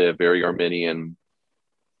conservative, very Arminian,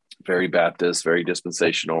 very Baptist, very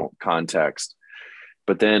dispensational context.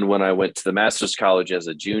 But then when I went to the master's college as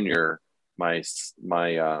a junior,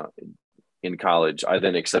 in college, I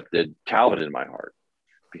then accepted Calvin in my heart,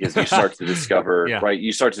 because you start to discover, right?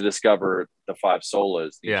 You start to discover the five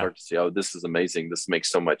solas. You start to see, oh, this is amazing. This makes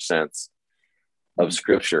so much sense of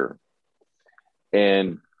Scripture.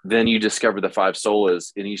 And then you discover the five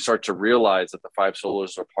solas, and you start to realize that the five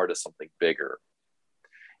solas are part of something bigger.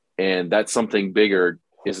 And that something bigger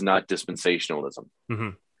is not dispensationalism. Mm-hmm.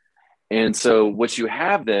 And so what you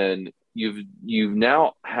have then, you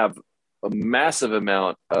now have a massive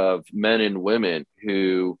amount of men and women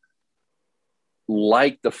who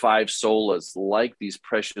like the five solas, like these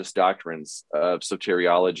precious doctrines of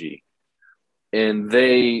soteriology, and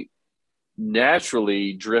they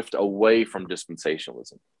naturally drift away from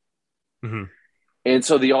dispensationalism. Mm-hmm. And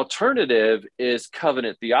so the alternative is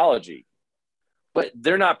covenant theology, but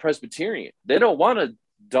they're not Presbyterian. They don't want to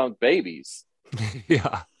dunk babies. They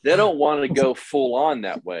don't want to go full on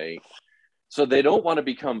that way. So they don't want to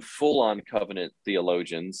become full on covenant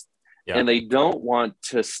theologians, and they don't want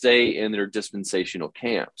to stay in their dispensational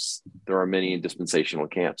camps. There are many in dispensational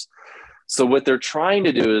camps. So what they're trying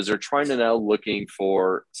to do is they're trying to now looking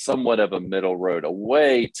for somewhat of a middle road, a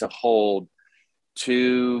way to hold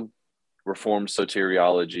to Reformed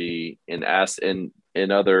soteriology and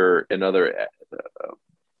other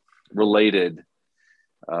related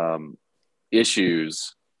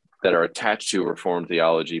issues that are attached to Reformed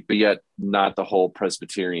theology, but yet not the whole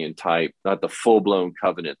Presbyterian type, not the full-blown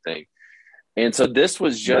covenant thing. And so this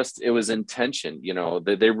was it was intention,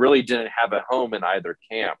 they really didn't have a home in either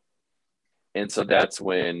camp. And so that's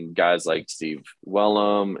when guys like Steve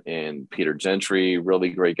Wellum and Peter Gentry, really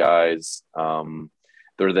great guys,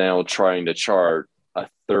 they're now trying to chart a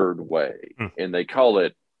third way. And they call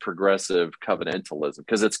it progressive covenantalism,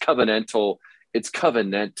 because it's covenantal. It's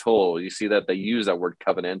covenantal. You see that they use that word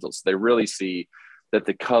covenantal. So they really see that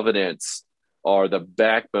the covenants are the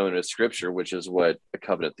backbone of Scripture, which is what a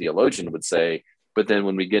covenant theologian would say. But then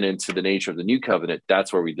when we get into the nature of the new covenant,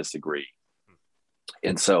 that's where we disagree.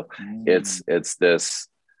 And so it's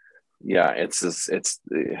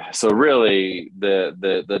so really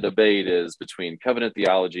the debate is between covenant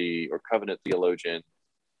theology or covenant theologian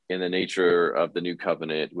and the nature of the new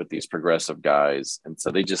covenant with these progressive guys. And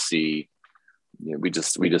so they just see, we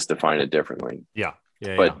just define it differently.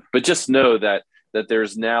 But just know that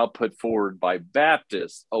there's now put forward by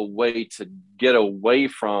Baptists a way to get away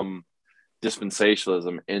from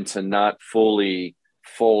dispensationalism and to not fully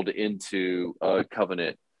fold into a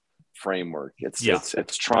covenant framework. It's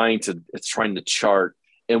trying to chart.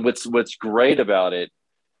 And what's great about it,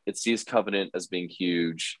 it sees covenant as being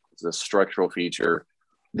huge. It's a structural feature.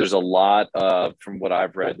 There's a lot of, from what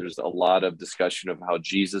I've read, there's a lot of discussion of how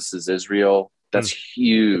Jesus is Israel. That's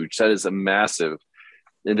huge. That is a massive.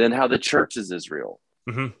 And then how the church is Israel.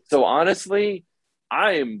 Mm-hmm. So honestly,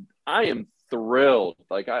 I am thrilled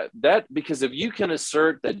because if you can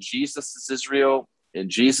assert that Jesus is Israel and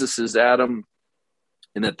Jesus is Adam,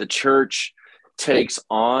 and that the church takes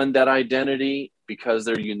on that identity because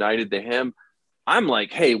they're united to him, I'm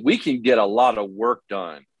like, hey, we can get a lot of work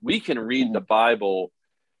done. We can read the Bible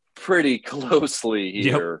pretty closely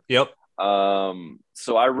here.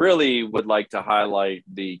 So I really would like to highlight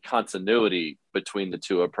the continuity between the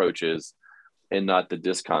two approaches and not the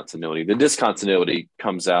discontinuity. The discontinuity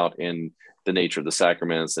comes out in the nature of the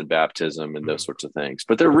sacraments and baptism and those sorts of things.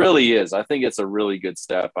 But there really is. I think it's a really good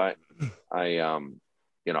step. I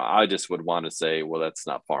just would want to say, well, that's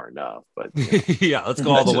not far enough. But let's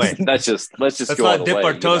go all the way. Let's just let's go all the way. Let's not dip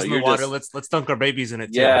our toes in the water. Let's dunk our babies in it.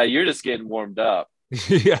 Yeah, you're just getting warmed up.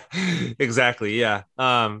 Yeah, exactly. Yeah.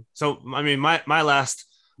 So I mean, my last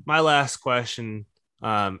question,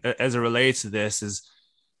 as it relates to this is,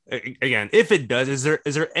 again, if it does, is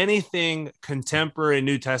there anything contemporary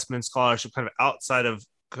New Testament scholarship kind of outside of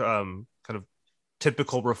kind of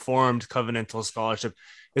typical Reformed covenantal scholarship?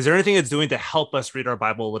 Is there anything it's doing to help us read our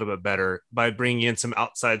Bible a little bit better by bringing in some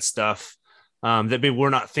outside stuff that maybe we're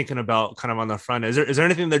not thinking about kind of on the front? Is there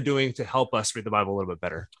anything they're doing to help us read the Bible a little bit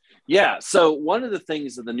better? Yeah. So one of the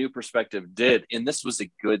things that the New Perspective did, and this was a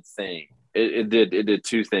good thing, It did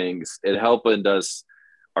two things. It helped us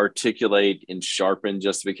articulate and sharpen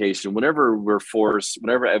justification. Whenever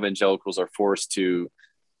evangelicals are forced to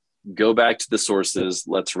go back to the sources,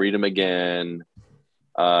 let's read them again.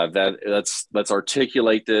 Let's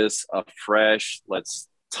articulate this afresh. Let's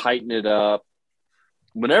tighten it up.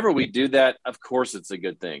 Whenever we do that, of course, it's a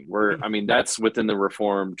good thing. That's within the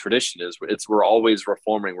Reformed tradition. We're always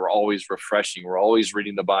reforming. We're always refreshing. We're always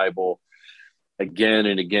reading the Bible again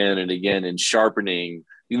and again and again and sharpening.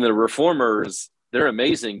 The Reformers, they're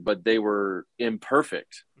amazing, but they were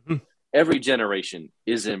imperfect. Mm-hmm. Every generation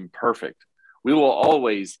is imperfect. We will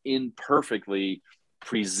always imperfectly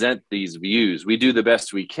present these views. We do the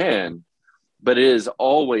best we can, but it is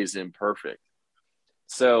always imperfect.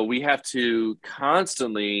 So we have to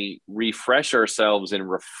constantly refresh ourselves and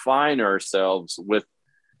refine ourselves with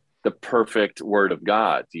the perfect word of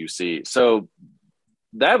God, you see. So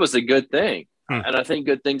that was a good thing. And I think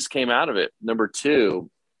good things came out of it. Number two,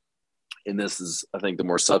 and this is, I think, the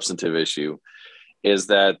more substantive issue, is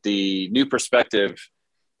that the new perspective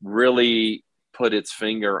really put its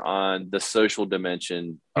finger on the social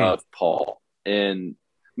dimension of Paul, and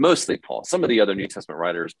mostly Paul, some of the other New Testament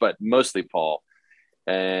writers, but mostly Paul,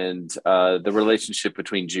 and the relationship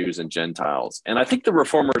between Jews and Gentiles. And I think the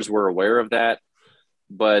Reformers were aware of that,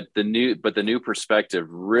 but the new perspective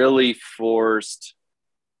really forced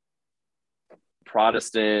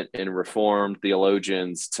Protestant and Reformed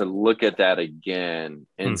theologians to look at that again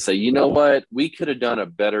and say, you know what, we could have done a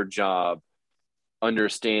better job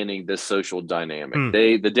understanding this social dynamic.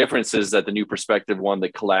 The difference is that the new perspective one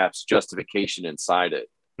that collapsed justification inside it.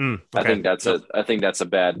 Okay. I think that's a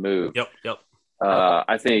bad move. Yep.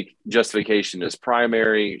 I think justification is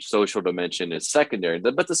primary, social dimension is secondary,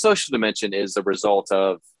 but the social dimension is the result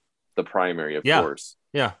of the primary, of course.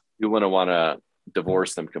 Yeah. You wouldn't want to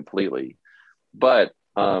divorce them completely. But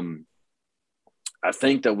I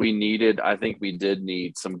think we did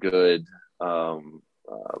need some good, some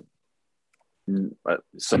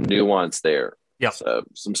nuance there. Yeah. So,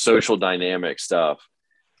 some social dynamic stuff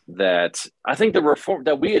that I think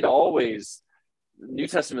that we had always, New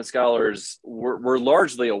Testament scholars were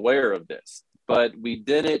largely aware of this, but we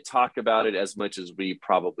didn't talk about it as much as we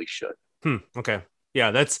probably should. Okay.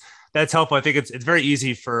 Yeah, that's helpful. I think it's very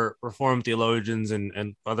easy for Reformed theologians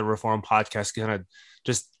and other Reformed podcasts to kind of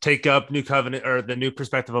just take up New Covenant or the new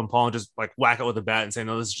perspective on Paul and just like whack it with a bat and say,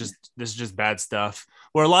 no, this is just bad stuff.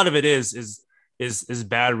 Where a lot of it is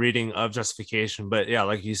bad reading of justification. But yeah,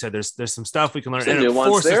 like you said, there's some stuff we can learn. There's a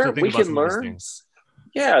nuance there. We can learn. Things.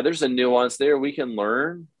 Yeah, there's a nuance there. We can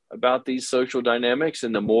learn about these social dynamics,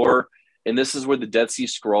 and and this is where the Dead Sea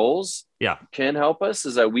Scrolls can help us,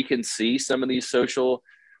 is that we can see some of these social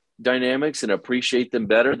dynamics and appreciate them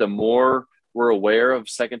better. The more we're aware of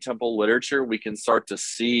Second Temple literature, we can start to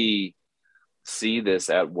see this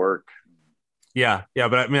at work. Yeah.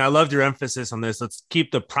 But I mean, I loved your emphasis on this. Let's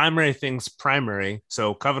keep the primary things primary.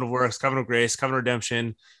 So covenant of works, covenant of grace, covenant of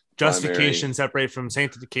redemption, justification, separate from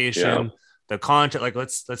sanctification, the content. Like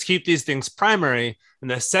let's keep these things primary,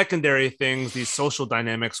 and the secondary things, these social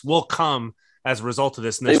dynamics, will come as a result of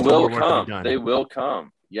this. And they will come. They will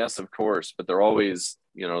come. Yes, of course. But they're always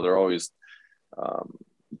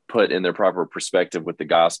put in their proper perspective with the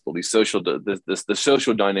gospel. The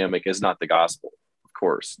social dynamic is not the gospel, of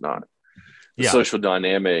course not. The social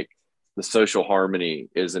dynamic, the social harmony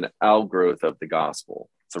is an outgrowth of the gospel.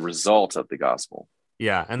 It's a result of the gospel.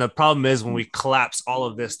 Yeah, and the problem is when we collapse all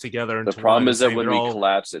of this together into the problem is that when we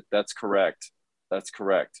collapse it, that's correct.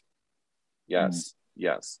 Yes.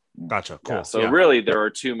 Gotcha. Cool. Yeah. So really, there are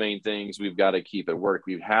two main things we've got to keep at work.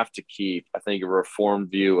 We have to keep, I think, a Reformed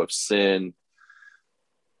view of sin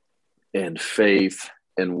and faith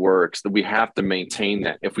and works. That we have to maintain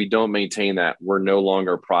that. If we don't maintain that, we're no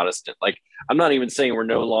longer Protestant. Like, I'm not even saying we're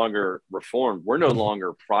no longer Reformed. We're no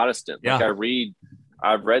longer Protestant. Like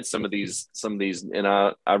I've read some of these, and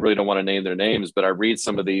I really don't want to name their names, but I read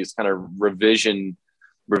some of these kind of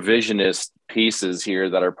revisionist pieces here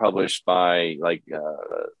that are published by like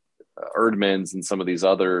Erdman's and some of these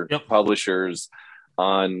other publishers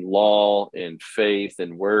on law and faith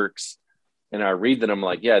and works. And I read that, I'm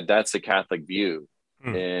like, yeah, that's a Catholic view.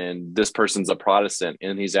 And this person's a Protestant,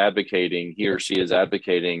 and he or she is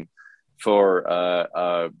advocating for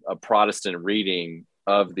a Protestant reading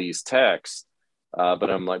of these texts. But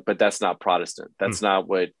I'm like, but that's not Protestant. That's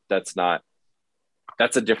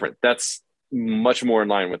much more in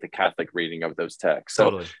line with the Catholic reading of those texts. So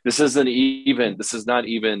totally. This is not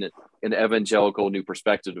even an evangelical new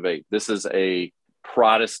perspective debate. This is a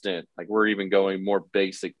Protestant, like we're even going more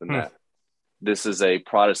basic than that. This is a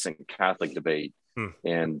Protestant Catholic debate.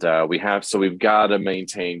 And we've got to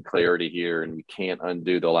maintain clarity here, and we can't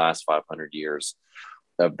undo the last 500 years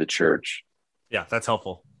of the church. Yeah, that's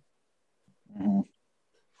helpful. Mhm.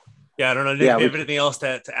 Yeah, I don't know. Nick, if you have anything else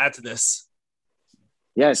to add to this?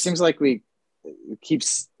 Yeah, it seems like we keep,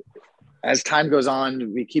 as time goes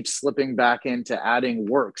on, we keep slipping back into adding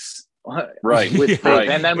works. Right. With faith. Right.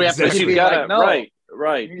 And then we have to But be like, no.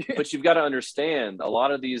 Right. But you've got to understand, a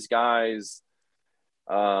lot of these guys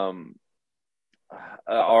are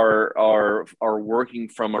working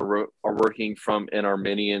from an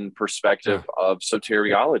Arminian perspective of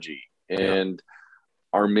soteriology, and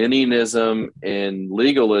Arminianism and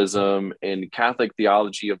legalism and Catholic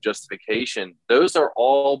theology of justification. Those are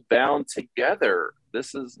all bound together.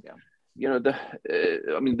 This is,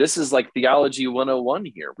 this is like theology 101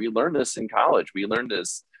 here. We learned this in college. We learned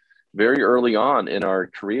this very early on in our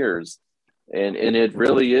careers. And it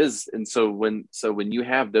really is. And so when you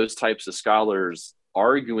have those types of scholars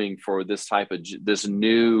arguing for this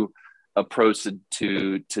new approach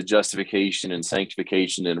to justification and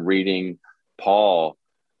sanctification and reading Paul,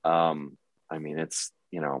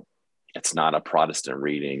 it's not a Protestant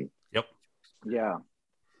reading. Yep. Yeah.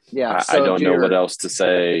 I don't know what else to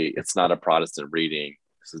say. It's not a Protestant reading.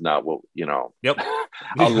 This is not what, Yep.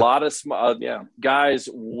 A lot of guys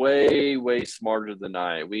way, way smarter than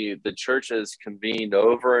I. The church has convened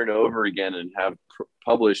over and over again and have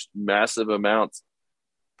published massive amounts.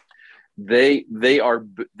 They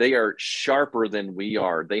are sharper than we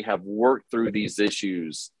are. They have worked through these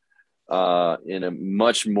issues in a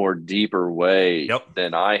much more deeper way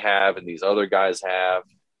than I have and these other guys have,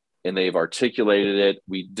 and they've articulated it.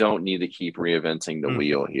 We don't need to keep reinventing the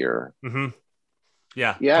wheel here. Mm-hmm.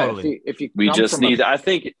 Yeah, totally. We just need. I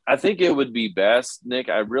think it would be best, Nick.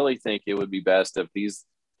 I really think it would be best if these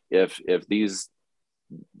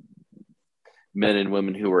men and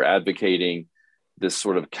women who are advocating this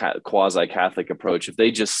sort of quasi-Catholic approach, if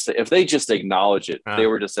they just acknowledge it, they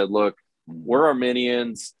were just said, "Look, we're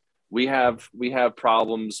Arminians. We have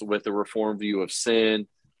problems with the Reformed view of sin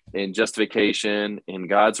and justification and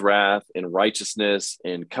God's wrath and righteousness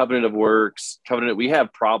and covenant of works. We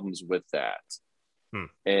have problems with that."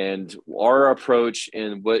 And our approach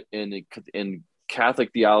in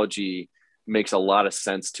Catholic theology makes a lot of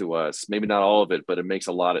sense to us. Maybe not all of it, but it makes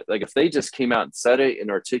a lot of, like, if they just came out and said it and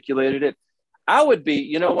articulated it, I would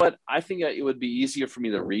be, I think it would be easier for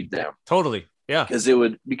me to read them. Totally. Yeah.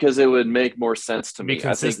 Because it would make more sense to me.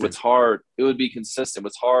 I think what's hard, it would be consistent.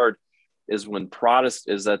 What's hard is when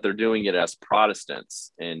is that they're doing it as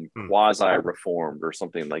Protestants and quasi-reformed or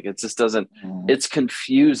something. Like, it just doesn't, it's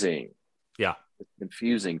confusing. Yeah. It's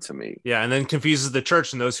confusing to me. Yeah. And then confuses the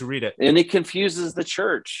church and those who read it. And it confuses the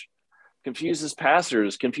church, confuses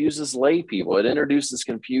pastors, confuses lay people. It introduces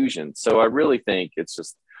confusion. So I really think it's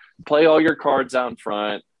just play all your cards out in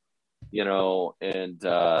front, and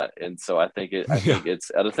so I think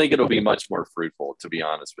it'll be much more fruitful, to be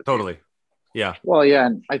honest with you. Totally. Yeah. Well, yeah.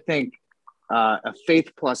 And I think a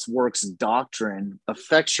faith plus works doctrine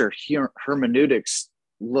affects your hermeneutics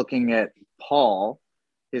looking at Paul,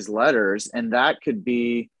 his letters. And that could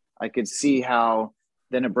be, I could see how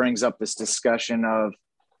then it brings up this discussion of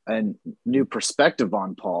a new perspective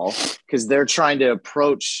on Paul, because they're trying to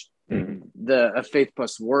approach a faith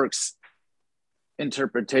plus works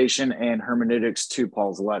interpretation and hermeneutics to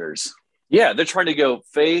Paul's letters. Yeah, they're trying to go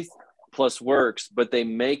faith plus works, but they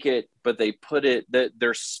put it that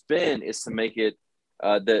their spin is to make it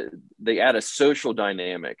that they add a social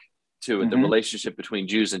dynamic to it, the relationship between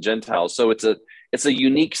Jews and Gentiles. So it's a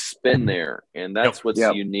unique spin there, and that's what's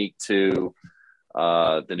unique to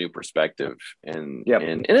the new perspective, and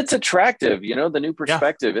it's attractive. The new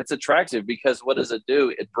perspective, it's attractive because what does it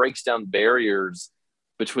do? It breaks down barriers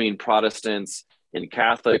between Protestants and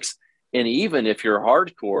Catholics, and even if you're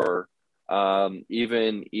hardcore,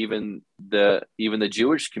 even the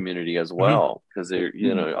Jewish community as well, because they're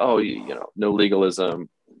no legalism,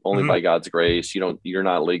 only by God's grace. You're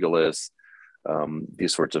not legalists.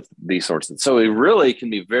 These sorts of so it really can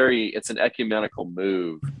be it's an ecumenical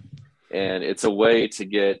move, and it's a way to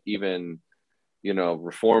get even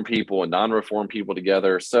Reformed people and non-Reformed people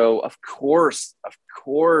together. So of course,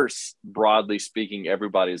 broadly speaking,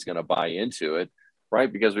 everybody's going to buy into it,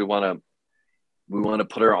 right? Because we want to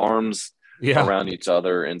put our arms around each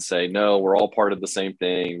other and say, no, we're all part of the same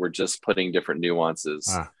thing. We're just putting different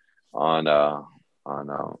nuances on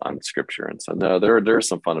scripture. And so no, there are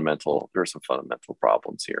some fundamental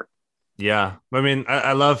problems here. Yeah. I mean,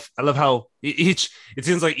 I love how it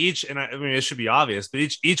seems like and I mean, it should be obvious, but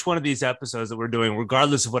each one of these episodes that we're doing,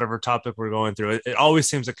 regardless of whatever topic we're going through, it always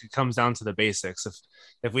seems like it comes down to the basics.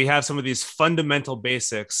 If we have some of these fundamental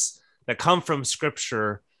basics that come from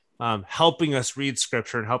Scripture, helping us read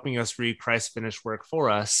Scripture and helping us read Christ's finished work for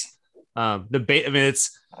us.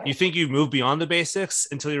 It's, you think you move beyond the basics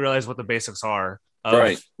until you realize what the basics are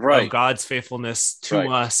of God's faithfulness to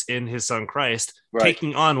us in his son Christ,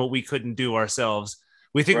 taking on what we couldn't do ourselves.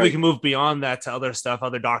 We think we can move beyond that to other stuff,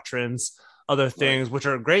 other doctrines, other things, which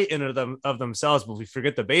are great in of themselves. But if we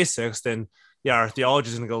forget the basics, then our theology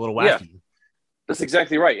is going to go a little wacky. Yeah, that's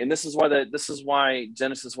exactly right. And this is why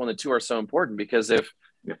Genesis 1 and 2 are so important, because if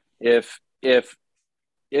it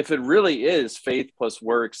really is faith plus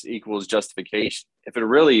works equals justification, if it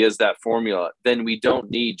really is that formula, then we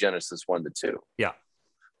don't need Genesis 1 to 2. Yeah.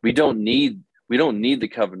 We don't need the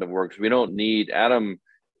covenant of works. We don't need Adam.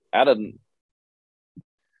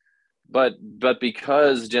 But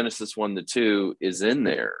because Genesis 1 to 2 is in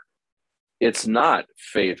there, it's not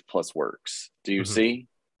faith plus works. Do you see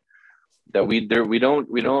that we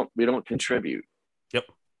don't contribute? Yep.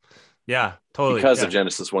 Yeah, totally. Because of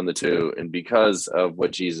Genesis 1 to 2 and because of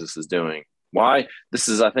what Jesus is doing. Why? This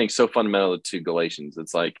is, I think, so fundamental to Galatians.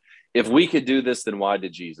 It's like, if we could do this, then why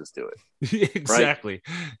did Jesus do it? Exactly.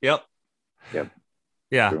 Right? Yep.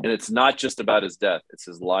 Yeah. And it's not just about his death. It's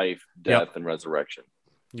his life, death, and resurrection.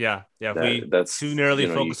 Yeah. That's too narrowly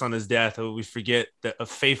focus on his death, we forget that a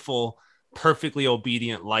faithful, perfectly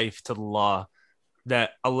obedient life to the law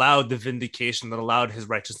that allowed the vindication, that allowed his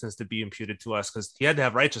righteousness to be imputed to us, because he had to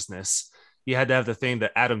have righteousness. He had to have the thing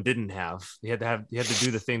that Adam didn't have. He had to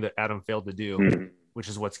do the thing that Adam failed to do, which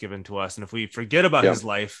is what's given to us. And if we forget about his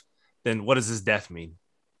life, then what does his death mean?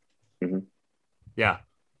 Yeah.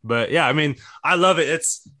 But I mean, I love it.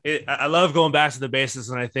 I love going back to the basics.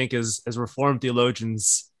 And I think as Reformed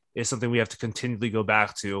theologians, is something we have to continually go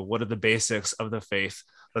back to. What are the basics of the faith?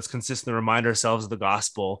 Let's consistently remind ourselves of the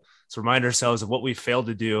gospel. Let's remind ourselves of what we failed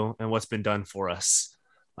to do and what's been done for us.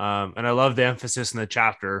 And I love the emphasis in the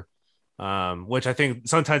chapter, which I think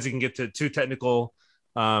sometimes you can get to too technical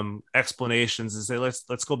explanations and say,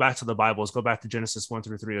 let's go back to the Bible. Let's go back to Genesis 1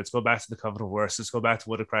 through 3. Let's go back to the covenant works. Let's go back to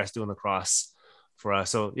what did Christ do on the cross for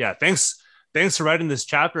us. So thanks for writing this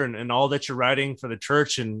chapter and all that you're writing for the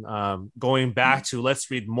church, and going back to let's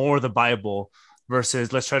read more of the Bible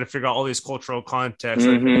versus let's try to figure out all these cultural contexts.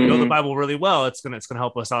 If we know the Bible really well, it's gonna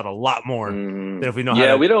help us out a lot more than if we know how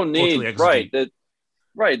to. We don't need the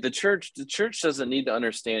church doesn't need to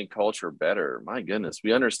understand culture better. My goodness,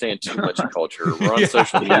 we understand too much culture. We're on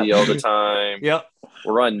social media all the time. Yep.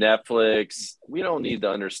 We're on Netflix. We don't need to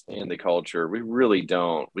understand the culture. We really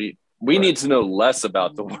don't. We need to know less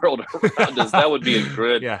about the world around us. That would be a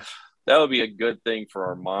good thing for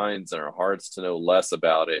our minds and our hearts to know less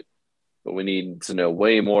about it. But we need to know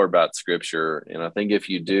way more about Scripture. And I think if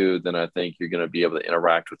you do, then I think you're going to be able to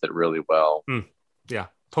interact with it really well. Yeah,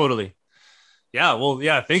 totally. Yeah. Well,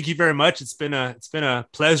 thank you very much. It's been a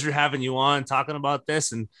pleasure having you on talking about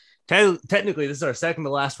this. And technically this is our second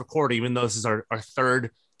to last recording, even though this is our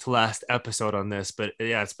third to last episode on this. But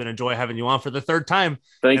it's been a joy having you on for the third time.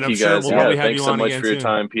 Thank you guys. Thanks so much for your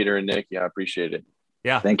time, Peter and Nick. I appreciate it.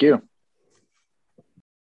 Yeah. Thank you.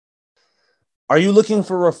 Are you looking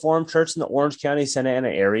for a Reformed church in the Orange County, Santa Ana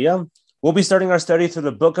area? We'll be starting our study through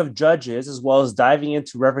the book of Judges, as well as diving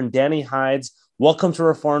into Reverend Danny Hyde's Welcome to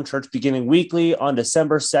Reformed Church, beginning weekly on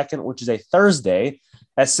December 2nd, which is a Thursday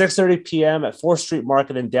at 6:30 p.m. at 4th Street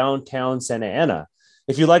Market in downtown Santa Ana.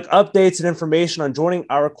 If you'd like updates and information on joining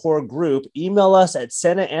our core group, email us at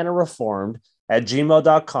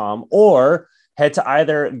santaanareformed@gmail.com or head to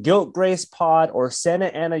either Guilt Grace Pod or Santa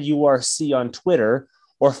Ana URC on Twitter,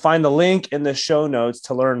 or find the link in the show notes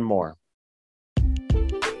to learn more.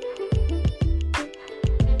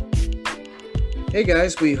 Hey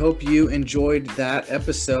guys, we hope you enjoyed that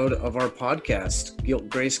episode of our podcast, Guilt,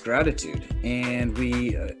 Grace, Gratitude. And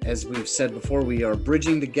we, as we've said before, we are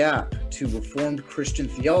bridging the gap to Reformed Christian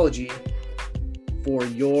theology for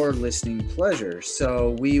your listening pleasure.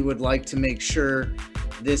 So we would like to make sure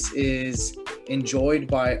this is enjoyed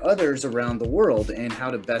by others around the world. And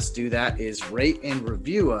how to best do that is rate and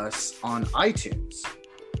review us on iTunes.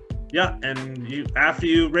 Yeah, and after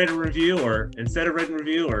you rate and review, or instead of rating and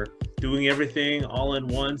review, or doing everything all in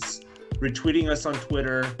once, retweeting us on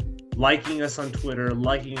Twitter, liking us on Twitter,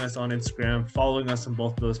 liking us on Instagram, following us on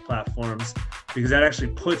both of those platforms, because that actually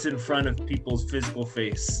puts in front of people's physical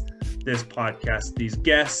face this podcast, these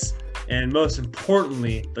guests, and most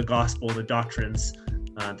importantly, the gospel, the doctrines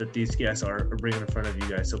that these guests are bringing in front of you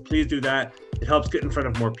guys. So please do that. It helps get in front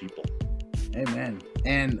of more people. Amen.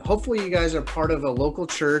 And hopefully you guys are part of a local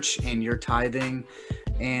church and you're tithing.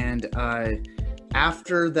 And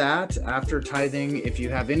after tithing, if you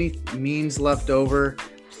have any means left over,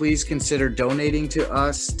 please consider donating to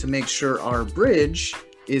us to make sure our bridge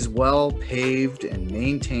is well paved and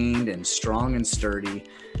maintained and strong and sturdy,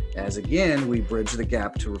 as again we bridge the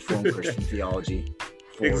gap to Reformed Christian theology.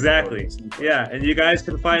 Exactly. Yeah, and you guys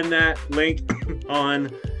can find that link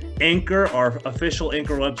on Anchor, our official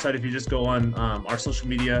Anchor website. If you just go on our social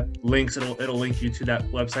media links, it'll link you to that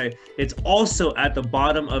website. It's also at the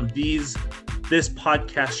bottom of this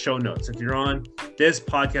podcast show notes. If you're on this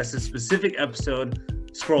podcast, this specific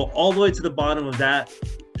episode, scroll all the way to the bottom of that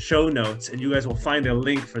show notes, and you guys will find a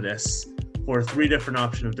link for this for 3 different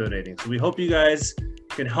options of donating. So we hope you guys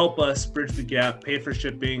can help us bridge the gap, pay for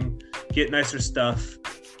shipping, get nicer stuff,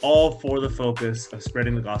 all for the focus of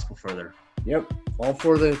spreading the gospel further. Yep, all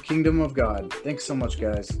for the kingdom of God. Thanks so much,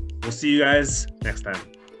 guys. We'll see you guys next time.